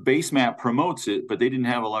 Basemap promotes it, but they didn't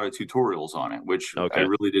have a lot of tutorials on it, which I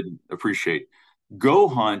really didn't appreciate. Go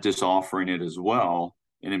Hunt is offering it as well,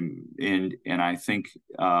 and I think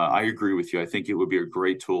I agree with you. I think it would be a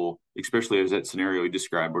great tool, especially as that scenario you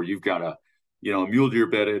described, where you've got a mule deer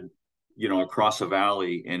bedded, across a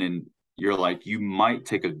valley, and then you're like, you might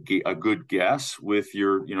take a good guess with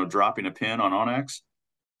your dropping a pin on onX,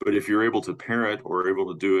 but if you're able to pair it or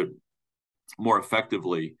able to do it more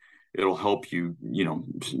effectively, it'll help you,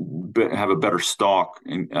 have a better stalk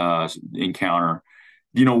encounter.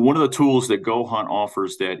 One of the tools that Go Hunt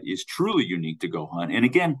offers that is truly unique to Go Hunt, and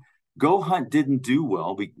again, Go Hunt didn't do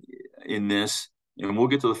well in this, and we'll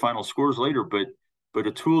get to the final scores later, but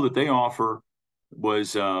a tool that they offer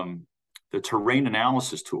was the terrain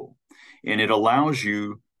analysis tool. And it allows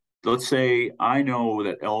you, let's say I know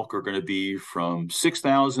that elk are going to be from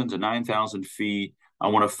 6,000 to 9,000 feet. I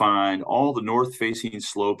want to find all the north facing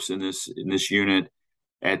slopes in this unit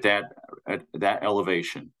at that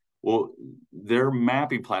elevation. Well, their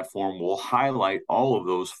mapping platform will highlight all of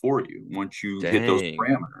those for you once you hit those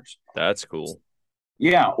parameters. That's cool.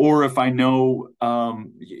 Yeah. Or if I know,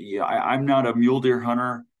 I'm not a mule deer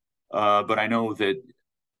hunter, but I know that,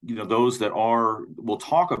 those that will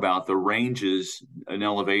talk about the ranges and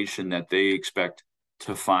elevation that they expect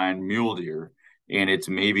to find mule deer. And it's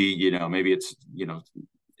maybe it's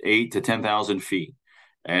 8 to 10,000 feet.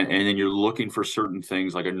 And then you're looking for certain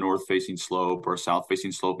things like a north facing slope or a south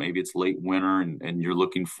facing slope. Maybe it's late winter and you're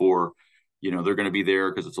looking for, they're going to be there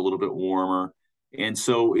because it's a little bit warmer. And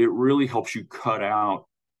so it really helps you cut out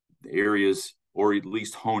areas or at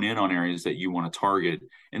least hone in on areas that you want to target.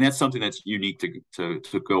 And that's something that's unique to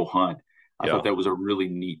Go Hunt. I thought that was a really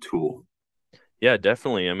neat tool. Yeah,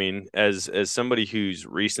 definitely. I mean, as somebody who's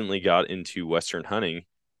recently got into Western hunting,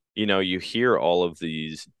 you hear all of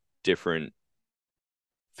these different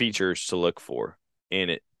features to look for.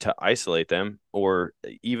 and to isolate them, or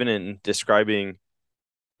even in describing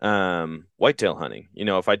whitetail hunting.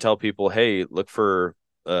 If I tell people, hey, look for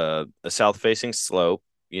a south facing slope,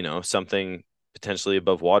 something potentially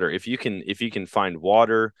above water. If you can find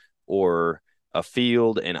water or a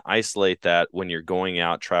field and isolate that when you're going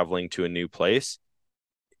out traveling to a new place,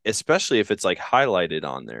 especially if it's like highlighted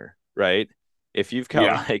on there, right? If you've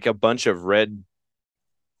got like a bunch of red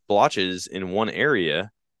blotches in one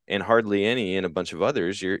area and hardly any in a bunch of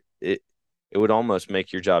others, it would almost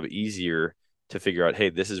make your job easier to figure out, hey,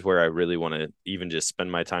 this is where I really want to even just spend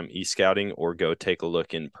my time e-scouting or go take a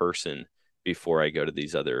look in person before I go to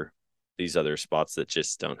these other spots that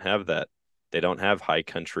just don't have that. They don't have high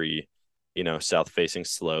country, south facing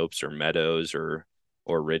slopes or meadows or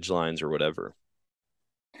ridge lines or whatever.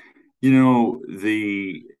 I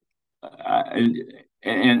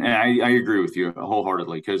agree with you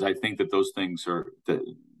wholeheartedly, because I think that those things that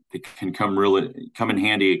can come in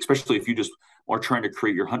handy, especially if you just are trying to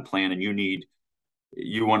create your hunt plan and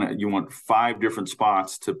you want 5 different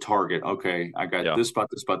spots to target. Okay, I got this spot,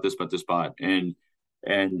 this spot, this spot, this spot, and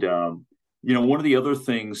one of the other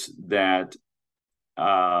things that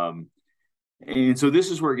and so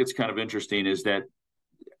this is where it gets kind of interesting, is that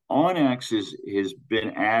onX has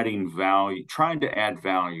been trying to add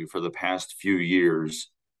value for the past few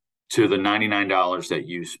years to the $99 that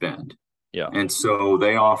you spend. Yeah. And so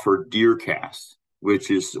they offer DeerCast,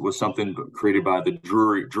 which was something created by the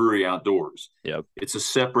Drury Outdoors. Yep. It's a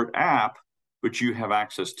separate app, but you have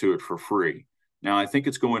access to it for free. Now, I think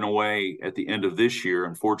it's going away at the end of this year.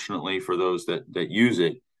 Unfortunately, for those that use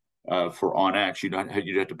it for onX, you'd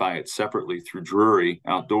have to buy it separately through Drury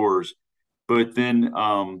Outdoors. But then,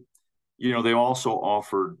 they also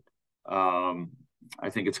offered, I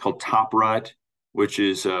think it's called Top Rut, which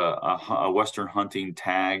is a Western hunting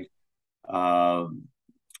tag,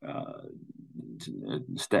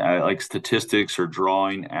 like statistics or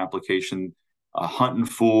drawing application. Hunt and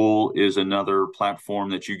Fool is another platform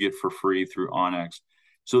that you get for free through onX.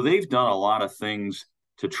 So they've done a lot of things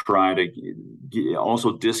to try to get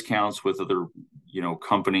also discounts with other,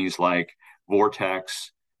 companies like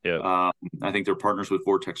Vortex. Yeah. I think they're partners with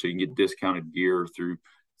Vortex, so you can get discounted gear through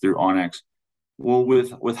onX. Well, with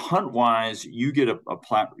HuntWise, you get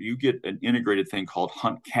you get an integrated thing called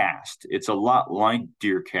HuntCast. It's a lot like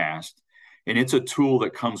DeerCast, and it's a tool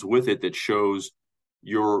that comes with it that shows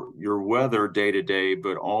your weather day to day,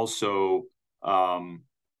 but also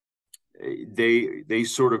they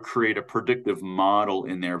sort of create a predictive model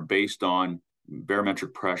in there based on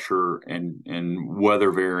barometric pressure and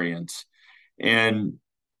weather variance.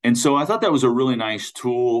 And so I thought that was a really nice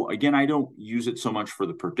tool. Again, I don't use it so much for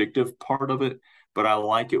the predictive part of it, but I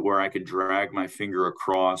like it where I could drag my finger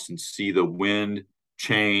across and see the wind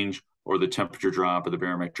change or the temperature drop or the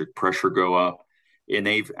barometric pressure go up. And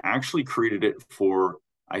they've actually created it for,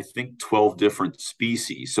 I think, 12 different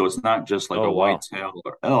species. So it's not just like whitetail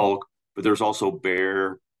or elk, but there's also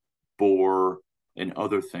bear, boar, and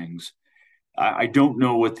other things. I don't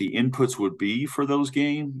know what the inputs would be for those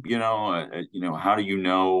game. How do you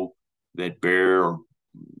know that bear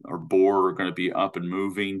or boar are going to be up and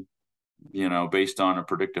moving, based on a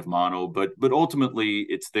predictive model? But ultimately,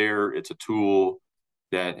 it's there. It's a tool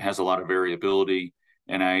that has a lot of variability.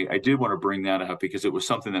 And I did want to bring that up because it was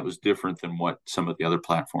something that was different than what some of the other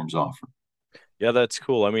platforms offer. Yeah, that's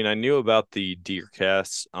cool. I mean, I knew about the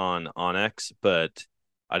DeerCasts on onX, but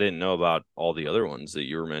I didn't know about all the other ones that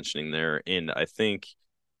you were mentioning there. And I think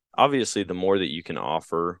obviously the more that you can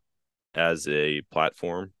offer as a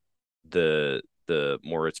platform, the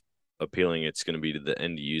more it's appealing it's going to be to the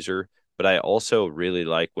end user. But I also really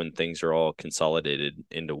like when things are all consolidated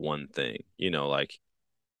into one thing. Like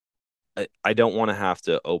I don't want to have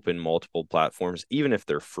to open multiple platforms, even if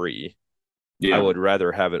they're free. Yeah. I would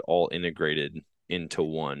rather have it all integrated into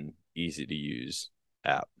one easy to use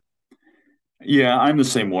app. Yeah, I'm the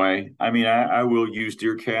same way. I mean, I will use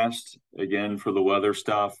DeerCast again for the weather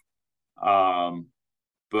stuff.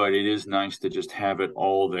 But it is nice to just have it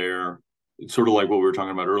all there. It's sort of like what we were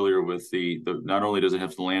talking about earlier with the not only does it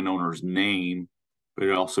have the landowner's name, but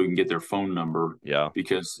it also can get their phone number. Yeah.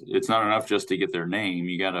 Because it's not enough just to get their name.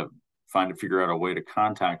 You got to figure out a way to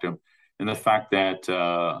contact them. And the fact that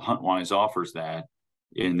HuntWise offers that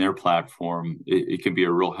in their platform, it can be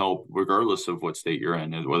a real help regardless of what state you're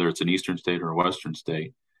in, whether it's an eastern state or a western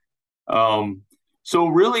state. So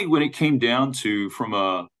really, when it came down to from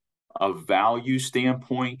a value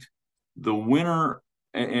standpoint, the winner,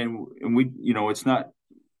 and we, it's not,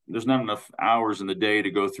 there's not enough hours in the day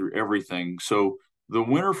to go through everything. So the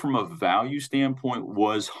winner from a value standpoint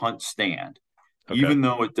was HuntStand, okay. Even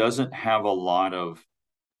though it doesn't have a lot of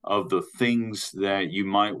of the things that you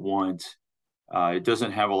might want. It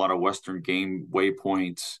doesn't have a lot of Western game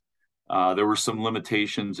waypoints. There were some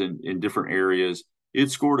limitations in different areas.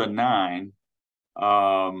 It scored a 9.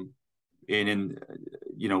 And in,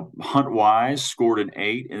 Hunt Wise scored an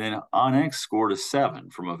 8, and then onX scored a 7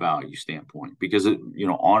 from a value standpoint, because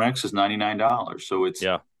onX is $99. So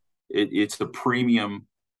it's a premium.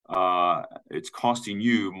 It's costing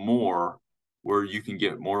you more, where you can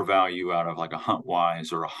get more value out of like a Hunt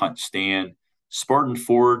Wise or a Hunt Stand. Spartan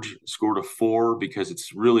Forge scored a 4 because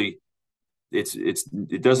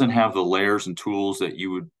it doesn't have the layers and tools that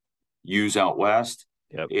you would use out west.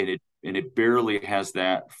 Yep. And it barely has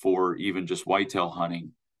that for even just whitetail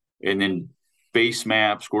hunting. And then Base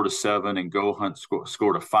Map scored a 7, and Go Hunt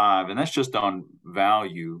scored a 5, and that's just on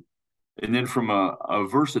value. And then from a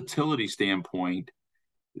versatility standpoint,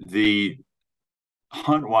 the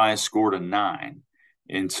HuntWise scored a 9.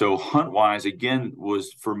 And so HuntWise, again,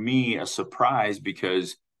 was for me a surprise,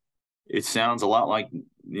 because it sounds a lot like,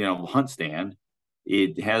 Hunt Stand.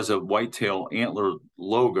 It has a whitetail antler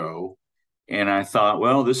logo. And I thought,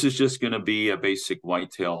 well, this is just going to be a basic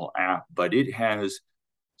whitetail app, but it has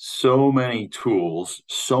so many tools,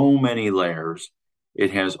 so many layers.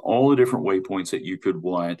 It has all the different waypoints that you could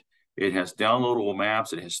want. It has downloadable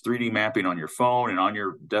maps. It has 3D mapping on your phone and on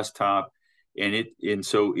your desktop. And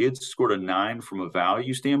so it scored a 9 from a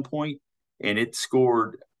value standpoint, and it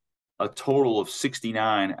scored a total of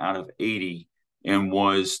 69 out of 80, and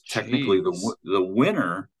was technically the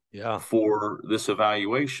winner for this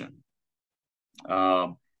evaluation.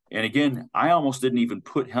 And again, I almost didn't even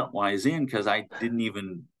put HuntWise in, because I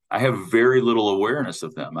have very little awareness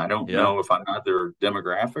of them. I don't know if I'm not their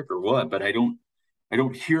demographic or what, but I don't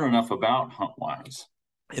hear enough about HuntWise.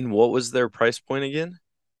 And what was their price point again?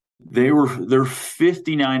 They're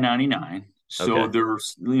 $59.99. So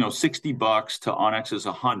there's $60 to onX is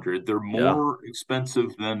 $100. They're more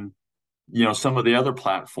expensive than some of the other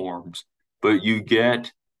platforms, but you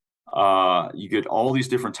get all these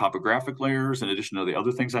different topographic layers in addition to the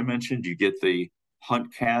other things I mentioned. You get the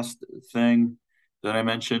HuntCast thing that I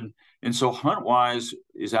mentioned. And so HuntWise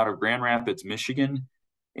is out of Grand Rapids, Michigan.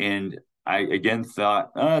 And I, again,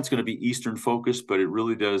 thought it's going to be Eastern focused, but it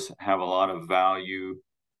really does have a lot of value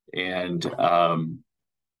and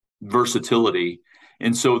versatility.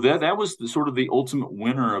 And so that was sort of the ultimate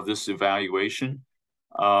winner of this evaluation.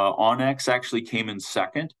 onX actually came in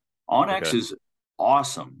second. onX is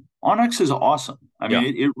awesome. onX is awesome. I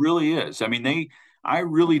mean, it really is. I mean, I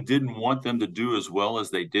really didn't want them to do as well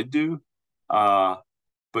as they did do. But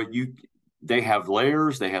they have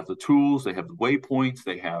layers, they have the tools, they have the waypoints,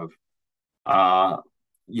 they have, a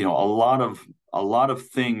lot of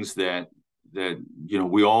things that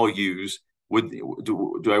we all use.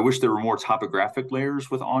 Do I wish there were more topographic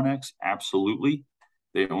layers with onX? Absolutely.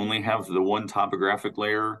 They only have the one topographic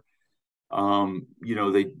layer.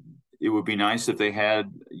 It would be nice if they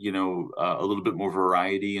had, a little bit more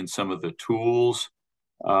variety in some of the tools,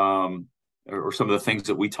 or some of the things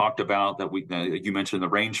that we talked about you mentioned the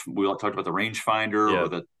range. We talked about the rangefinder or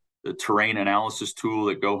the terrain analysis tool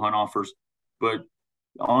that Go Hunt offers. But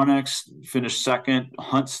onX finished second.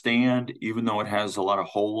 Hunt Stand, even though it has a lot of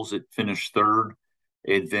holes, it finished third.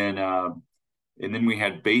 And then we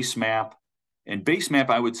had Base Map, and Base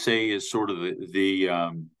Map I would say is sort of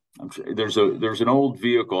there's an old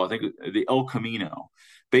vehicle, I think the El Camino.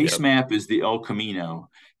 Base Map is the El Camino,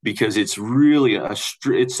 because it's really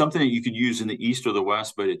it's something that you can use in the East or the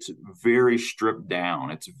West, but it's very stripped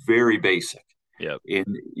down. It's very basic.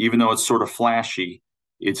 And even though it's sort of flashy,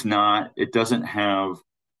 it doesn't have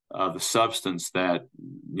the substance that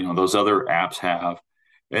those other apps have.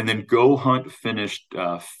 And then Go Hunt finished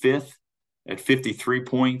fifth at 53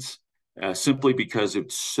 points, simply because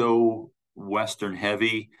it's so Western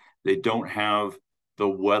heavy. They don't have the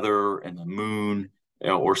weather and the moon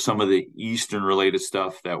or some of the Eastern related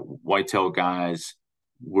stuff that whitetail guys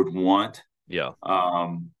would want.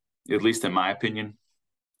 At least in my opinion.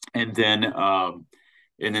 And then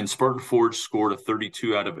Spartan Forge scored a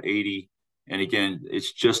 32 out of 80. And again,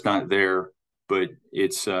 it's just not there, but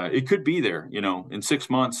it could be there. In 6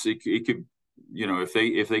 months, it could,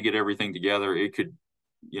 if they get everything together, it could,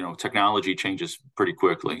 technology changes pretty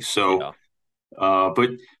quickly. So,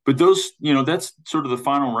 but those, that's sort of the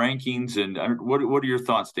final rankings. And what are your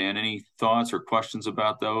thoughts, Dan? Any thoughts or questions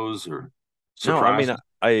about those, or surprise? No,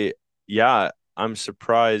 I mean, I'm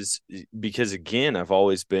surprised, because again, I've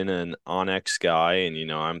always been an onX guy,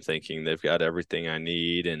 and I'm thinking they've got everything I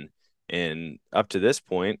need, and up to this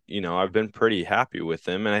point, I've been pretty happy with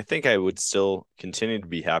them, and I think I would still continue to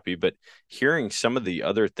be happy. But hearing some of the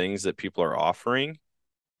other things that people are offering,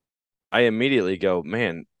 I immediately go,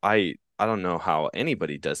 man, I don't know how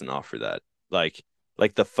anybody doesn't offer that. Like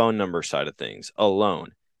the phone number side of things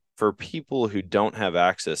alone for people who don't have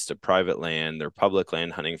access to private land or public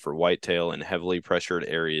land hunting for whitetail in heavily pressured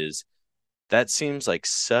areas, that seems like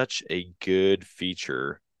such a good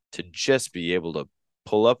feature to just be able to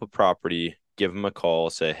pull up a property, give them a call,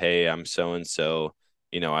 say, hey, I'm so and so,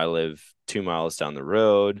 I live 2 miles down the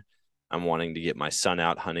road. I'm wanting to get my son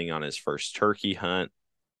out hunting on his first turkey hunt.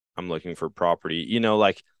 I'm looking for property,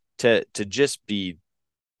 like to just be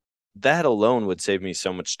that alone would save me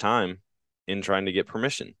so much time in trying to get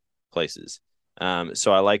permission places.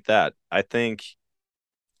 So I like that. I think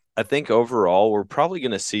overall we're probably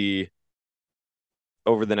going to see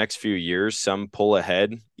over the next few years some pull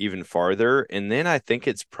ahead even farther, and then I think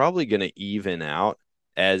it's probably going to even out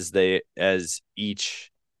as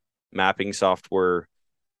each mapping software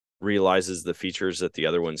realizes the features that the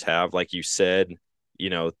other ones have. Like you said,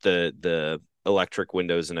 the electric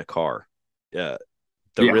windows in a car.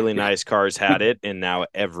 Really nice cars had it, and now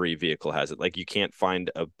every vehicle has it. Like you can't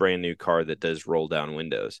find a brand new car that does roll down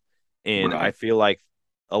windows. And Right. I feel like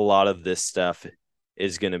a lot of this stuff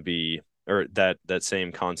is going to be, or that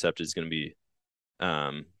same concept is going to be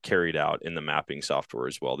carried out in the mapping software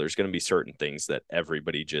as well. There's going to be certain things that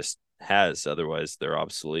everybody just has, otherwise they're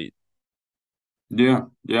obsolete. Yeah.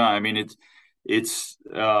 I mean, it's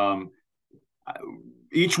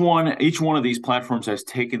each one of these platforms has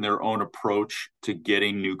taken their own approach to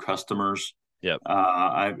getting new customers. Yep.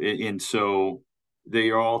 And so they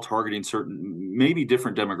are all targeting certain, maybe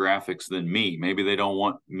different demographics than me. Maybe they don't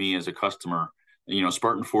want me as a customer.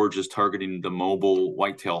 Spartan Forge is targeting the mobile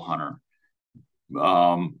whitetail hunter.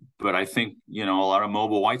 But I think, a lot of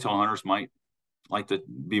mobile whitetail hunters might like to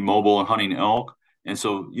be mobile and hunting elk. And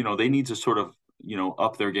so, they need to sort of,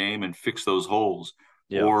 up their game and fix those holes.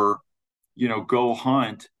 Yeah. Or, Go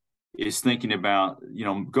Hunt is thinking about,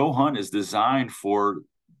 Go Hunt is designed for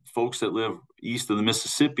folks that live east of the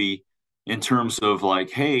Mississippi in terms of like,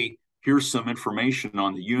 hey, here's some information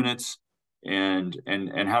on the units and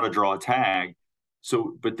how to draw a tag.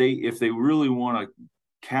 So, but if they really want to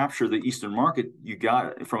capture the Eastern market, you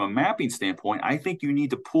got from a mapping standpoint, I think you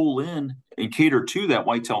need to pull in and cater to that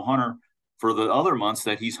whitetail hunter for the other months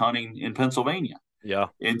that he's hunting in Pennsylvania. Yeah.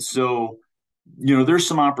 And so, there's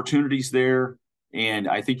some opportunities there. And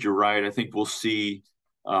I think you're right. I think we'll see,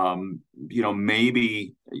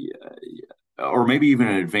 maybe, or maybe even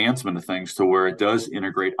an advancement of things to where it does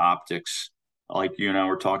integrate optics, like you and I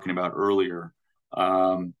were talking about earlier.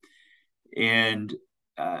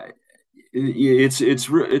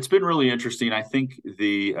 It's been really interesting. I think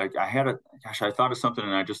I thought of something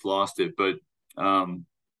and I just lost it, but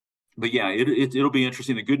yeah, it'll be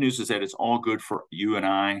interesting. The good news is that it's all good for you and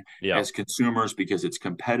I as consumers because it's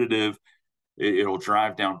competitive. It'll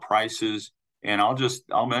drive down prices. And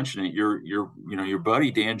I'll mention it. Your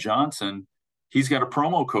buddy Dan Johnson, he's got a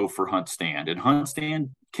promo code for HuntStand, and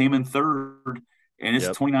HuntStand came in third, and it's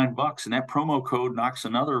 $29, and that promo code knocks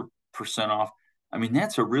another % off. I mean,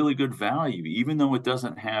 that's a really good value, even though it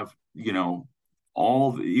doesn't have, even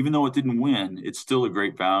though it didn't win, it's still a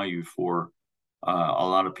great value for a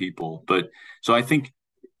lot of people. But so I think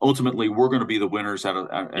ultimately we're going to be the winners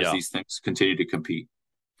as these things continue to compete.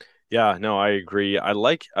 Yeah, no, I agree. I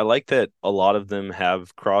like that a lot of them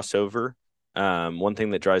have crossover. One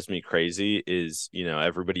thing that drives me crazy is,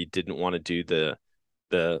 everybody didn't want to do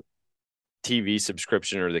the TV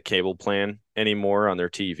subscription or the cable plan anymore on their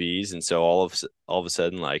TVs, and so all of a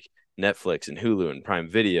sudden, like Netflix and Hulu and Prime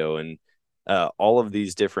Video and all of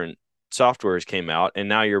these different softwares came out, and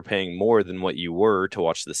now you're paying more than what you were to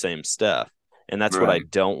watch the same stuff, and that's what I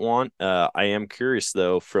don't want. I am curious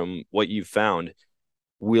though, from what you've found,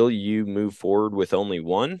 will you move forward with only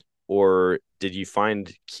one, or did you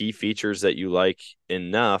find key features that you like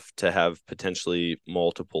enough to have potentially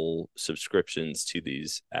multiple subscriptions to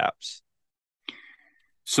these apps?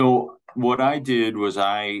 So what I did was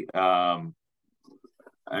I'm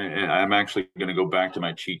actually going to go back to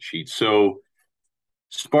my cheat sheet. So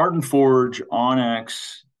Spartan Forge,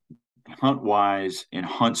 onX, HuntWise, and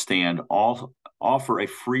HuntStand all offer a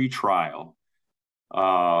free trial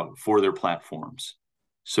for their platforms.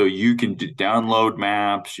 So you can download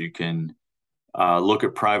maps, you can look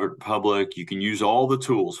at private public, you can use all the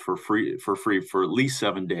tools for free for at least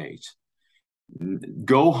 7 days.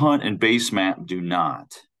 Go Hunt and Basemap do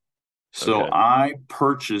not. So I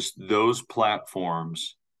purchased those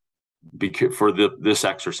platforms for this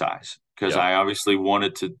exercise because I obviously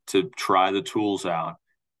wanted to try the tools out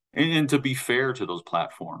and to be fair to those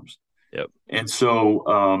platforms. Yep. And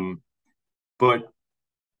so, but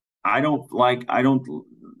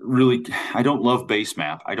I don't love base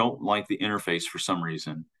map. I don't like the interface for some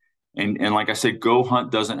reason. And like I said, Go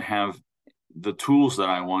Hunt doesn't have the tools that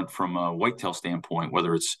I want from a whitetail standpoint,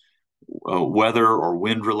 whether it's weather or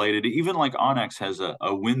wind related. Even like onX has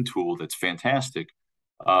a wind tool that's fantastic.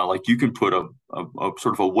 Like you can put a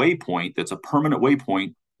sort of a waypoint that's a permanent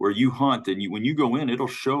waypoint where you hunt, and when you go in, it'll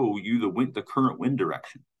show you the current wind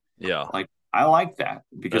direction. Yeah. Like I like that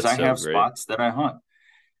because That's I have so great. spots that I hunt.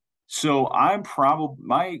 So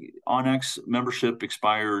my onX membership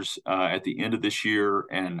expires at the end of this year,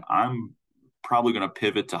 and I'm probably going to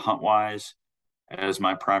pivot to HuntWise as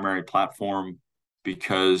my primary platform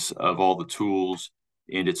because of all the tools,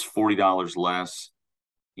 and it's $40 less.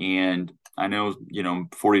 And I know,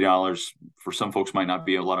 $40 for some folks might not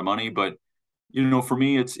be a lot of money, but for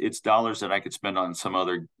me, it's dollars that I could spend on some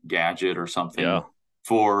other gadget or something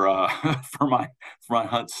for for my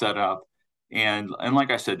hunt setup. And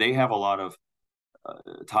like I said, they have a lot of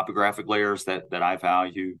topographic layers that I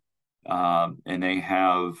value, and they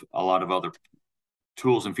have a lot of other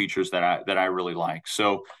tools and features that I really like.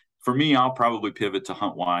 So for me, I'll probably pivot to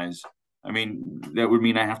HuntWise. I mean, that would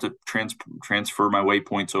mean I have to transfer my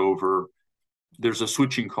waypoints over. There's a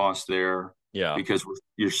switching cost there, because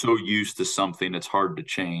you're so used to something, it's hard to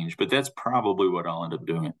change. But that's probably what I'll end up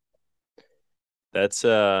doing. That's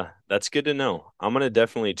good to know. I'm gonna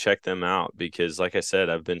definitely check them out because, like I said,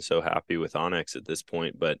 I've been so happy with onX at this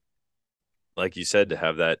point. But like you said, to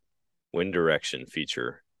have that wind direction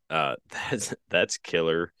feature, that's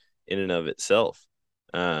killer in and of itself.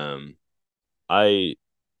 I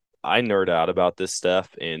nerd out about this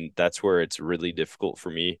stuff, and that's where it's really difficult for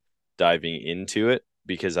me diving into it,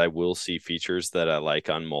 because I will see features that I like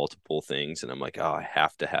on multiple things, and I'm like, oh, I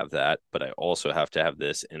have to have that, but I also have to have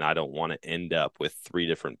this, and I don't want to end up with 3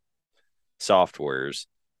 different softwares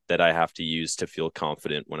that I have to use to feel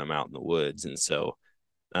confident when I'm out in the woods. And so,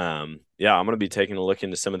 I'm going to be taking a look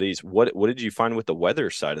into some of these. What did you find with the weather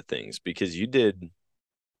side of things? Because you've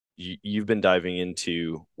been diving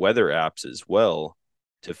into weather apps as well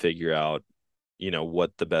to figure out,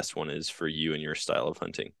 what the best one is for you and your style of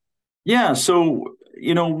hunting. Yeah, so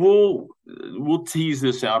we'll tease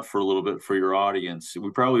this out for a little bit for your audience. We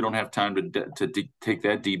probably don't have time to take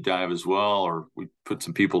that deep dive as well, or we put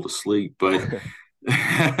some people to sleep. But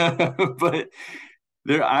but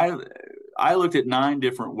I looked at 9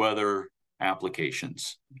 different weather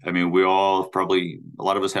applications. I mean, a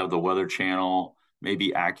lot of us have the Weather Channel,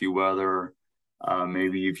 maybe AccuWeather,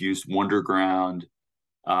 maybe you've used Wonderground,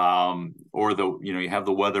 or you have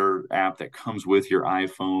the weather app that comes with your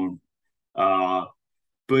iPhone.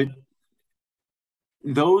 But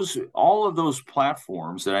all of those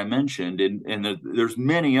platforms that I mentioned, and there's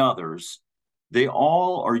many others, they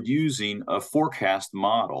all are using a forecast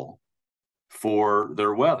model for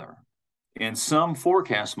their weather. And some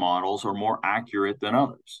forecast models are more accurate than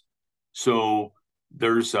others. So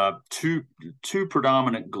there's two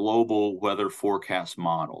predominant global weather forecast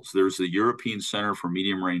models. There's the European Center for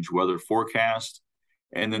Medium Range Weather Forecast,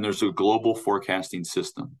 and then there's a global forecasting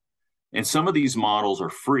system. And some of these models are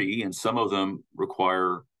free, and some of them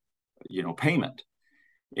require, payment.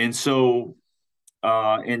 And so,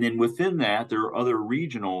 and then within that, there are other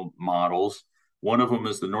regional models. One of them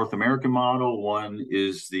is the North American model. One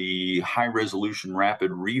is the High Resolution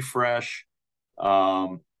Rapid Refresh.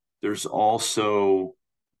 There's also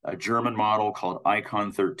a German model called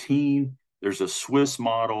Icon 13. There's a Swiss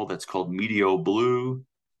model that's called Meteo Blue.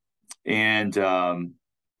 And,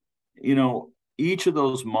 each of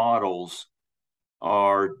those models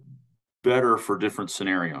are better for different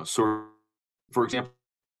scenarios. So, for example,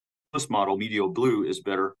 this model, Meteo Blue, is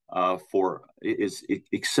better it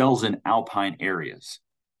excels in alpine areas.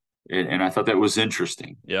 And I thought that was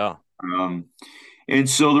interesting. Yeah. And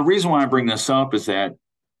so the reason why I bring this up is that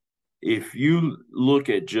if you look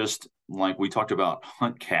at just like we talked about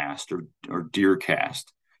HuntCast or DeerCast,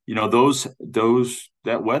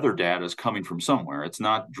 that weather data is coming from somewhere. It's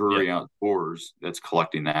not Drury Outdoors that's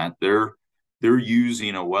collecting that. They're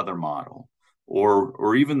using a weather model,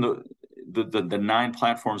 or even the 9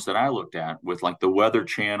 platforms that I looked at with like the Weather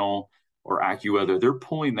Channel or AccuWeather. They're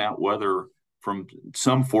pulling that weather from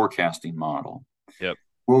some forecasting model. Yep.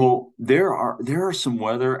 Well, there are some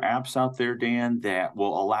weather apps out there, Dan, that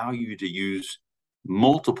will allow you to use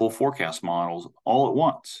multiple forecast models all at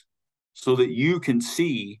once, so that you can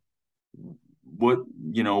see what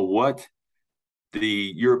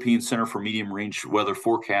the European Center for Medium Range Weather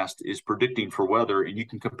Forecast is predicting for weather, and you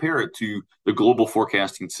can compare it to the global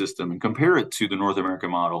forecasting system, and compare it to the North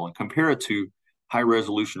American model, and compare it to High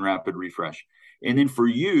Resolution Rapid Refresh. And then for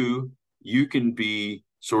you can be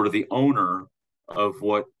sort of the owner of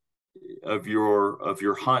what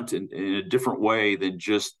your hunt in a different way than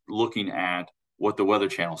just looking at what the Weather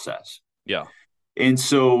Channel says. Yeah. And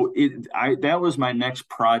so that was my next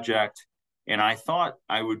project. And I thought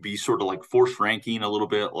I would be sort of like force ranking a little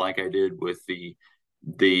bit like I did with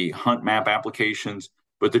the hunt map applications.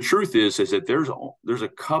 But the truth is that there's a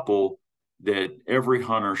couple that every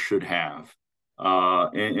hunter should have.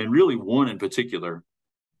 And really one in particular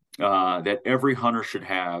that every hunter should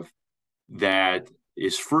have that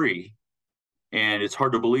is free. And it's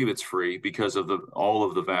hard to believe it's free because of all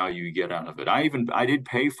of the value you get out of it. I did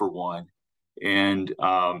pay for one, and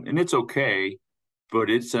it's okay, but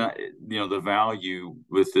it's the value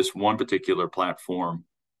with this one particular platform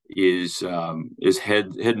is head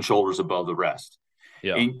and shoulders above the rest.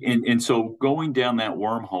 Yeah. And so going down that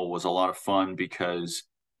wormhole was a lot of fun because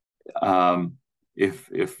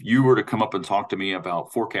if you were to come up and talk to me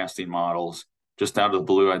about forecasting models just out of the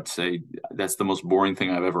blue, I'd say that's the most boring thing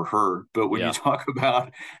I've ever heard. But when you talk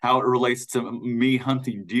about how it relates to me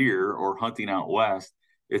hunting deer or hunting out west,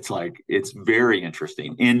 it's very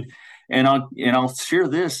interesting. And I'll share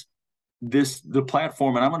the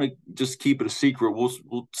platform, and I'm going to just keep it a secret.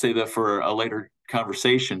 We'll say that for a later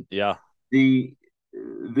conversation. Yeah.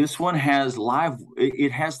 This one has the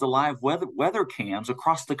live weather cams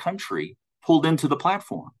across the country pulled into the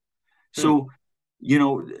platform. So,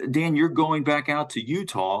 Dan, you're going back out to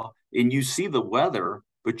Utah and you see the weather,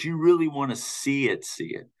 but you really want to see it.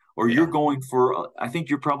 Or you're going I think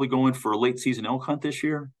you're probably going for a late season elk hunt this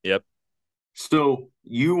year. Yep. So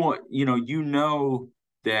you want,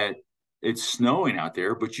 that it's snowing out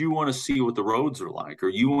there, but you want to see what the roads are like, or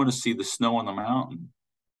you want to see the snow on the mountain.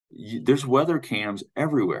 There's weather cams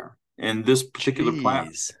everywhere. And this particular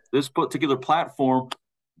platform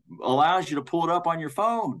allows you to pull it up on your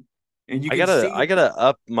phone. And I gotta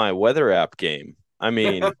up my weather app game. I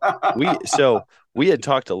mean, we had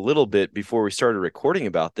talked a little bit before we started recording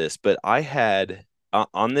about this, but I had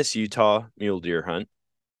on this Utah mule deer hunt,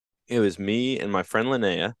 it was me and my friend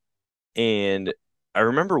Linnea, and I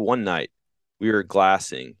remember one night we were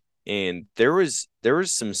glassing, and there was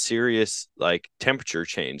some serious like temperature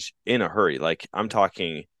change in a hurry. Like I'm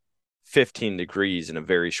talking 15 degrees in a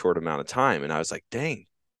very short amount of time, and I was like, dang.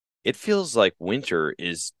 It feels like winter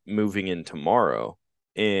is moving in tomorrow.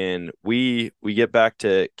 And we get back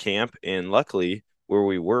to camp, and luckily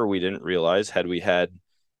where we didn't realize, had we had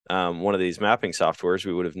one of these mapping softwares,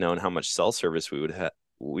 we would have known how much cell service we would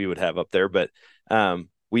have up there. But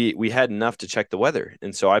we had enough to check the weather.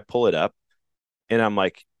 And so I pull it up and I'm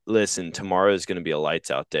like, listen, tomorrow is going to be a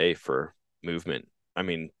lights out day for movement. I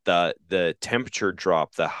mean, the temperature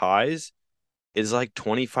drop, the highs is like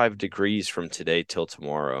 25 degrees from today till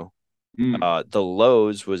tomorrow. The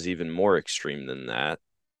lows was even more extreme than that.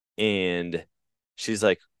 And she's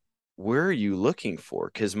like, where are you looking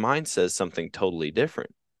for? Because mine says something totally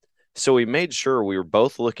different. So we made sure we were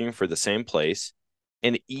both looking for the same place.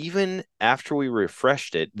 And even after we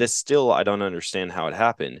refreshed it, I don't understand how it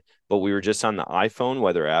happened, but we were just on the iPhone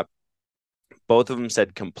weather app. Both of them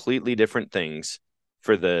said completely different things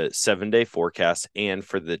for the 7-day forecast and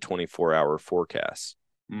for the 24-hour forecast.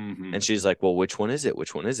 Mm-hmm. And she's like, well, which one is it?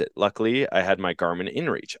 Luckily, I had my Garmin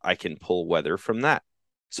InReach. I can pull weather from that.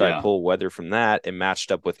 So I pull weather from that. It matched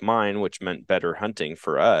up with mine, which meant better hunting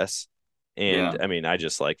for us. And I mean, I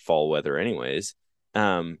just like fall weather anyways.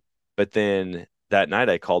 But then that night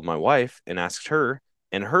I called my wife and asked her,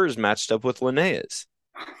 and hers matched up with Linnea's.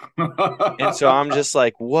 And so I'm just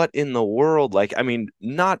like, what in the world? Like, I mean,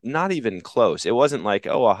 not even close. It wasn't like,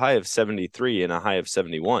 a high of 73 and a high of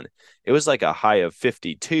 71. It was like a high of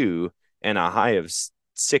 52 and a high of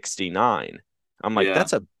 69. I'm like,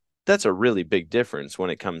 that's a really big difference when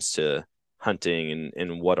it comes to hunting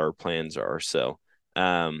and what our plans are. So,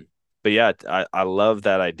 but yeah, I love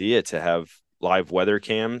that idea to have live weather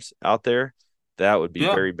cams out there. That would be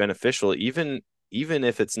very beneficial, even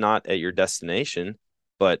if it's not at your destination,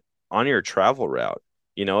 but on your travel route.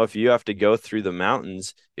 If you have to go through the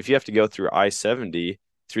mountains, if you have to go through I-70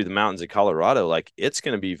 through the mountains of Colorado, like it's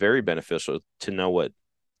going to be very beneficial to know what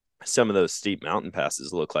some of those steep mountain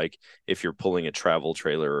passes look like if you're pulling a travel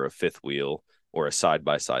trailer or a fifth wheel or a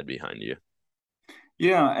side-by-side behind you.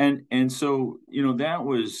 Yeah. And so, that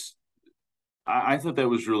was, I thought that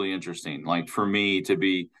was really interesting. Like for me to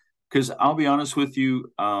be, because I'll be honest with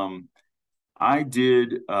you, I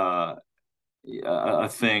did a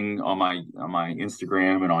thing on my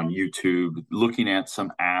Instagram and on YouTube looking at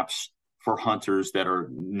some apps for hunters that are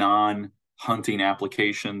non-hunting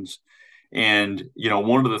applications. And,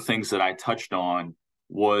 one of the things that I touched on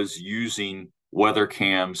was using weather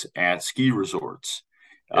cams at ski resorts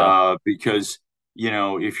because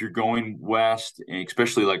if you're going west,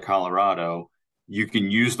 especially like Colorado, you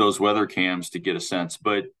can use those weather cams to get a sense.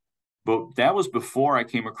 But that was before I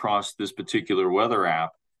came across this particular weather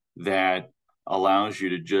app that allows you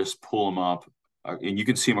to just pull them up, and you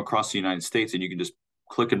can see them across the United States, and you can just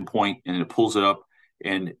click and point, and it pulls it up,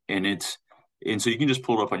 and so you can just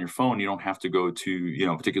pull it up on your phone. You don't have to go to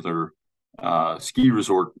a particular ski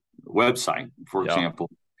resort website, for example.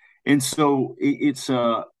 And so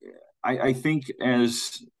I think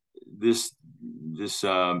as this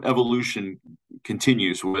evolution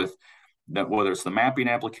continues with that, whether it's the mapping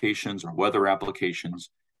applications or weather applications,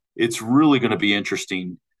 it's really going to be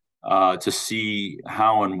interesting to see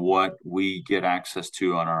how and what we get access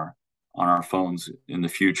to on our phones in the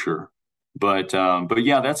future. But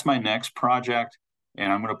yeah, that's my next project,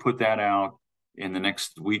 and I'm going to put that out in the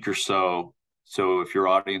next week or so. So if your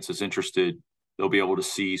audience is interested, they'll be able to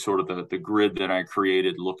see sort of the grid that I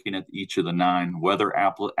created, looking at each of the 9 weather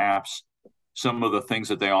apps, some of the things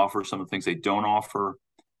that they offer, some of the things they don't offer,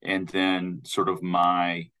 and then sort of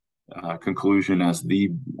my conclusion as the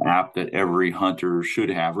app that every hunter should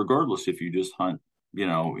have, regardless if you just hunt,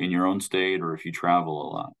 in your own state or if you travel a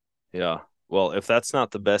lot. Yeah. Well, if that's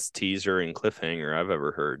not the best teaser and cliffhanger I've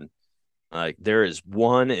ever heard, like, there is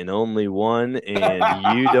one and only one,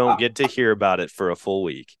 and you don't get to hear about it for a full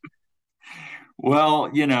week. Well,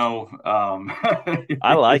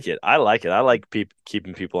 I like it. I like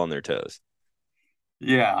keeping people on their toes.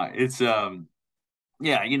 Yeah, it's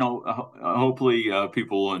hopefully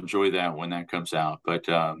people will enjoy that when that comes out. But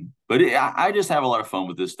I just have a lot of fun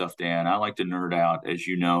with this stuff, Dan. I like to nerd out, as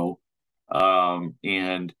you know,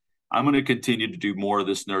 and I'm going to continue to do more of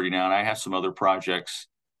this nerding out. I have some other projects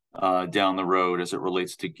down the road as it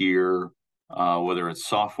relates to gear, whether it's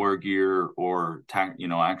software gear or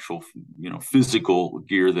actual physical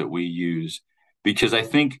gear that we use, because I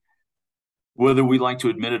think, whether we like to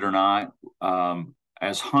admit it or not,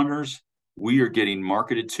 as hunters, we are getting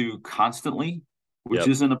marketed to constantly, which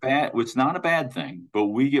isn't it's not a bad thing, but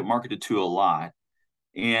we get marketed to a lot.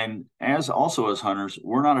 And as hunters,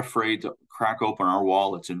 we're not afraid to crack open our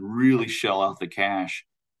wallets and really shell out the cash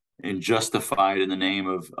and justify it in the name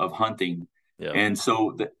of hunting. Yep. And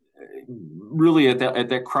so really at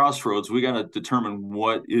that crossroads, we got to determine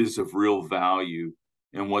what is of real value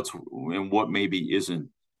and what maybe isn't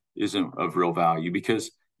of real value.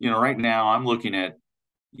 Because, right now I'm looking at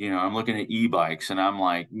e-bikes, and I'm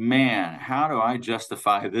like, man, how do I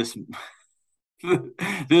justify this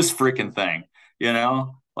this freaking thing?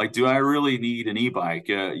 Like, do I really need an e-bike?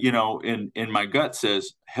 And my gut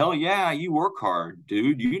says, hell yeah, you work hard,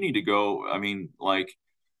 dude. You need to go. I mean, like,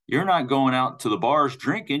 you're not going out to the bars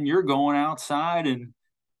drinking, you're going outside.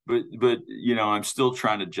 But I'm still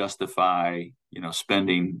trying to justify,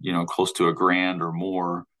 spending, close to $1,000 or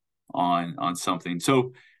more on something.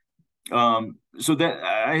 So that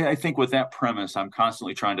I think with that premise, I'm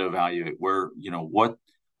constantly trying to evaluate where,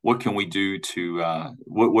 what can we do to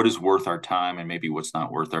what is worth our time, and maybe what's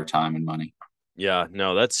not worth our time and money. Yeah,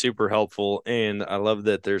 no, that's super helpful. And I love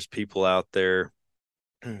that there's people out there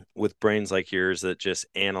with brains like yours that just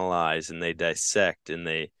analyze and they dissect and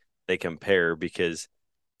they compare. Because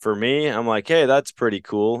for me, I'm like, hey, that's pretty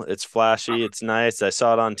cool. It's flashy. It's nice. I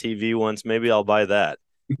saw it on TV once. Maybe I'll buy that.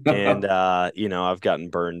 And, I've gotten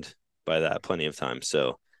burned by that plenty of times.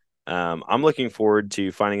 So I'm looking forward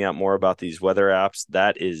to finding out more about these weather apps.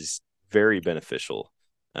 That is very beneficial.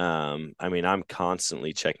 I'm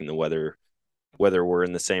constantly checking the weather, whether we're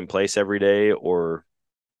in the same place every day or,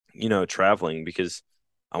 traveling, because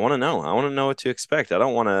I want to know what to expect. I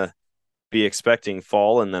don't want to be expecting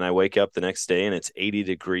fall and then I wake up the next day and it's 80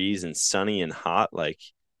 degrees and sunny and hot. Like,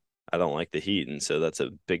 I don't like the heat. And so that's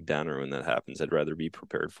a big downer when that happens. I'd rather be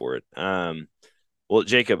prepared for it. Well,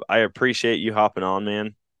 Jacob, I appreciate you hopping on,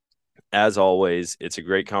 man. As always, it's a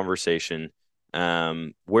great conversation.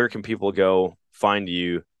 Where can people go find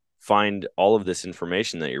you, find all of this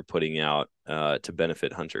information that you're putting out to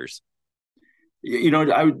benefit hunters?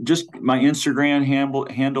 My Instagram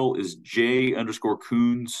handle is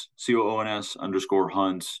J_Coons,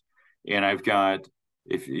 COONS_hunts. And I've got,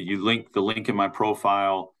 if you the link in my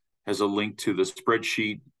profile has a link to the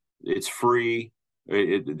spreadsheet. It's free.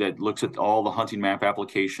 That looks at all the hunting map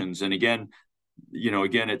applications. And again,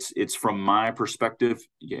 it's from my perspective.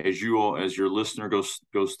 As your listener goes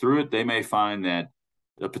through it, they may find that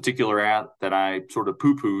a particular app that I sort of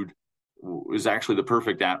poo-pooed is actually the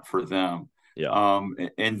perfect app for them. Yeah.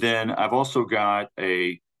 And then I've also got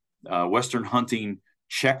a Western hunting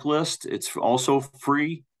checklist. It's also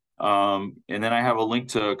free. And then I have a link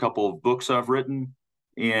to a couple of books I've written,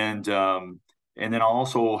 and then I'll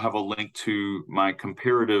also have a link to my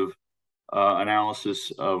comparative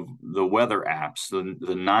analysis of the weather apps,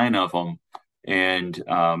 the 9 of them. And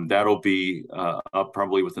that'll be up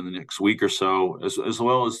probably within the next week or so, as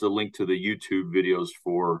well as the link to the YouTube videos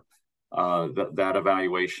for that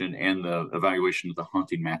evaluation and the evaluation of the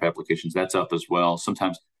hunting map applications. That's up as well.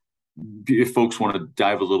 Sometimes if folks want to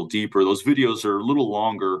dive a little deeper, those videos are a little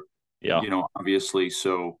longer, obviously.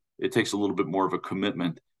 So it takes a little bit more of a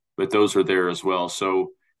commitment, but those are there as well.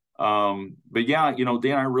 So, but yeah,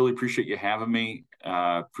 Dan, I really appreciate you having me.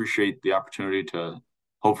 Appreciate the opportunity to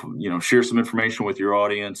hopefully, share some information with your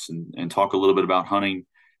audience and talk a little bit about hunting.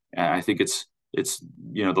 I think it's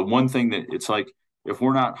the one thing that it's like, if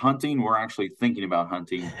we're not hunting, we're actually thinking about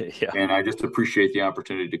hunting. Yeah. And I just appreciate the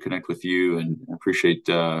opportunity to connect with you and appreciate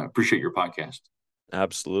your podcast.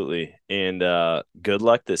 Absolutely. And good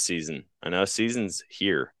luck this season. I know season's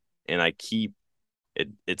here, and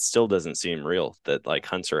it still doesn't seem real that like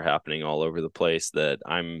hunts are happening all over the place, that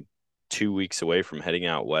I'm 2 weeks away from heading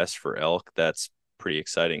out west for elk. That's pretty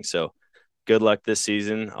exciting. So good luck this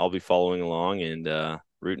season. I'll be following along and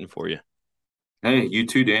rooting for you. Hey, you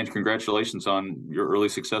too, Dan. Congratulations on your early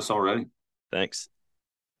success already. Thanks.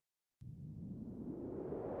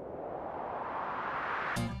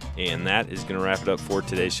 And that is going to wrap it up for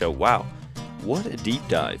today's show. Wow, what a deep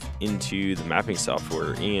dive into the mapping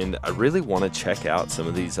software. And I really want to check out some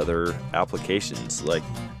of these other applications. Like,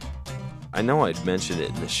 I know I'd mentioned it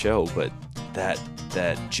in the show, but that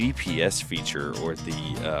GPS feature, or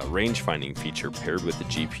the range finding feature paired with the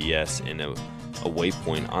GPS and a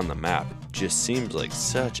waypoint on the map, just seems like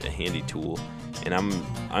such a handy tool. And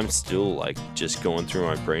I'm still like just going through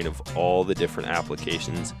my brain of all the different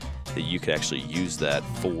applications that you could actually use that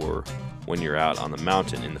for when you're out on the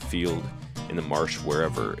mountain, in the field, in the marsh,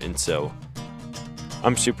 wherever. And so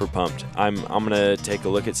I'm super pumped. I'm gonna take a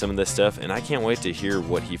look at some of this stuff, and I can't wait to hear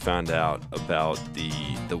what he found out about the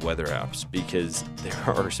weather apps, because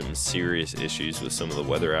there are some serious issues with some of the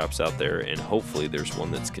weather apps out there, and hopefully there's one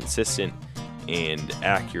that's consistent and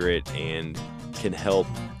accurate and can help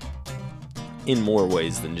in more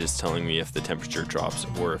ways than just telling me if the temperature drops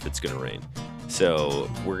or if it's going to rain. So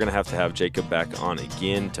we're going to have Jacob back on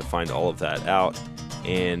again to find all of that out.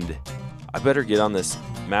 And I better get on this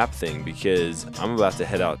map thing, because I'm about to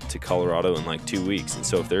head out to Colorado in like 2 weeks. And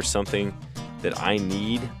so if there's something that I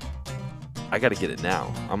need, I got to get it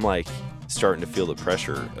now. I'm like starting to feel the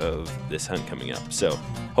pressure of this hunt coming up. So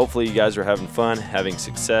hopefully you guys are having fun, having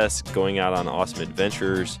success, going out on awesome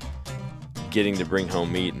adventures, getting to bring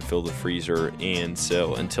home meat and fill the freezer. And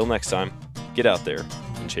so until next time, get out there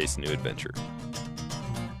and chase a new adventure.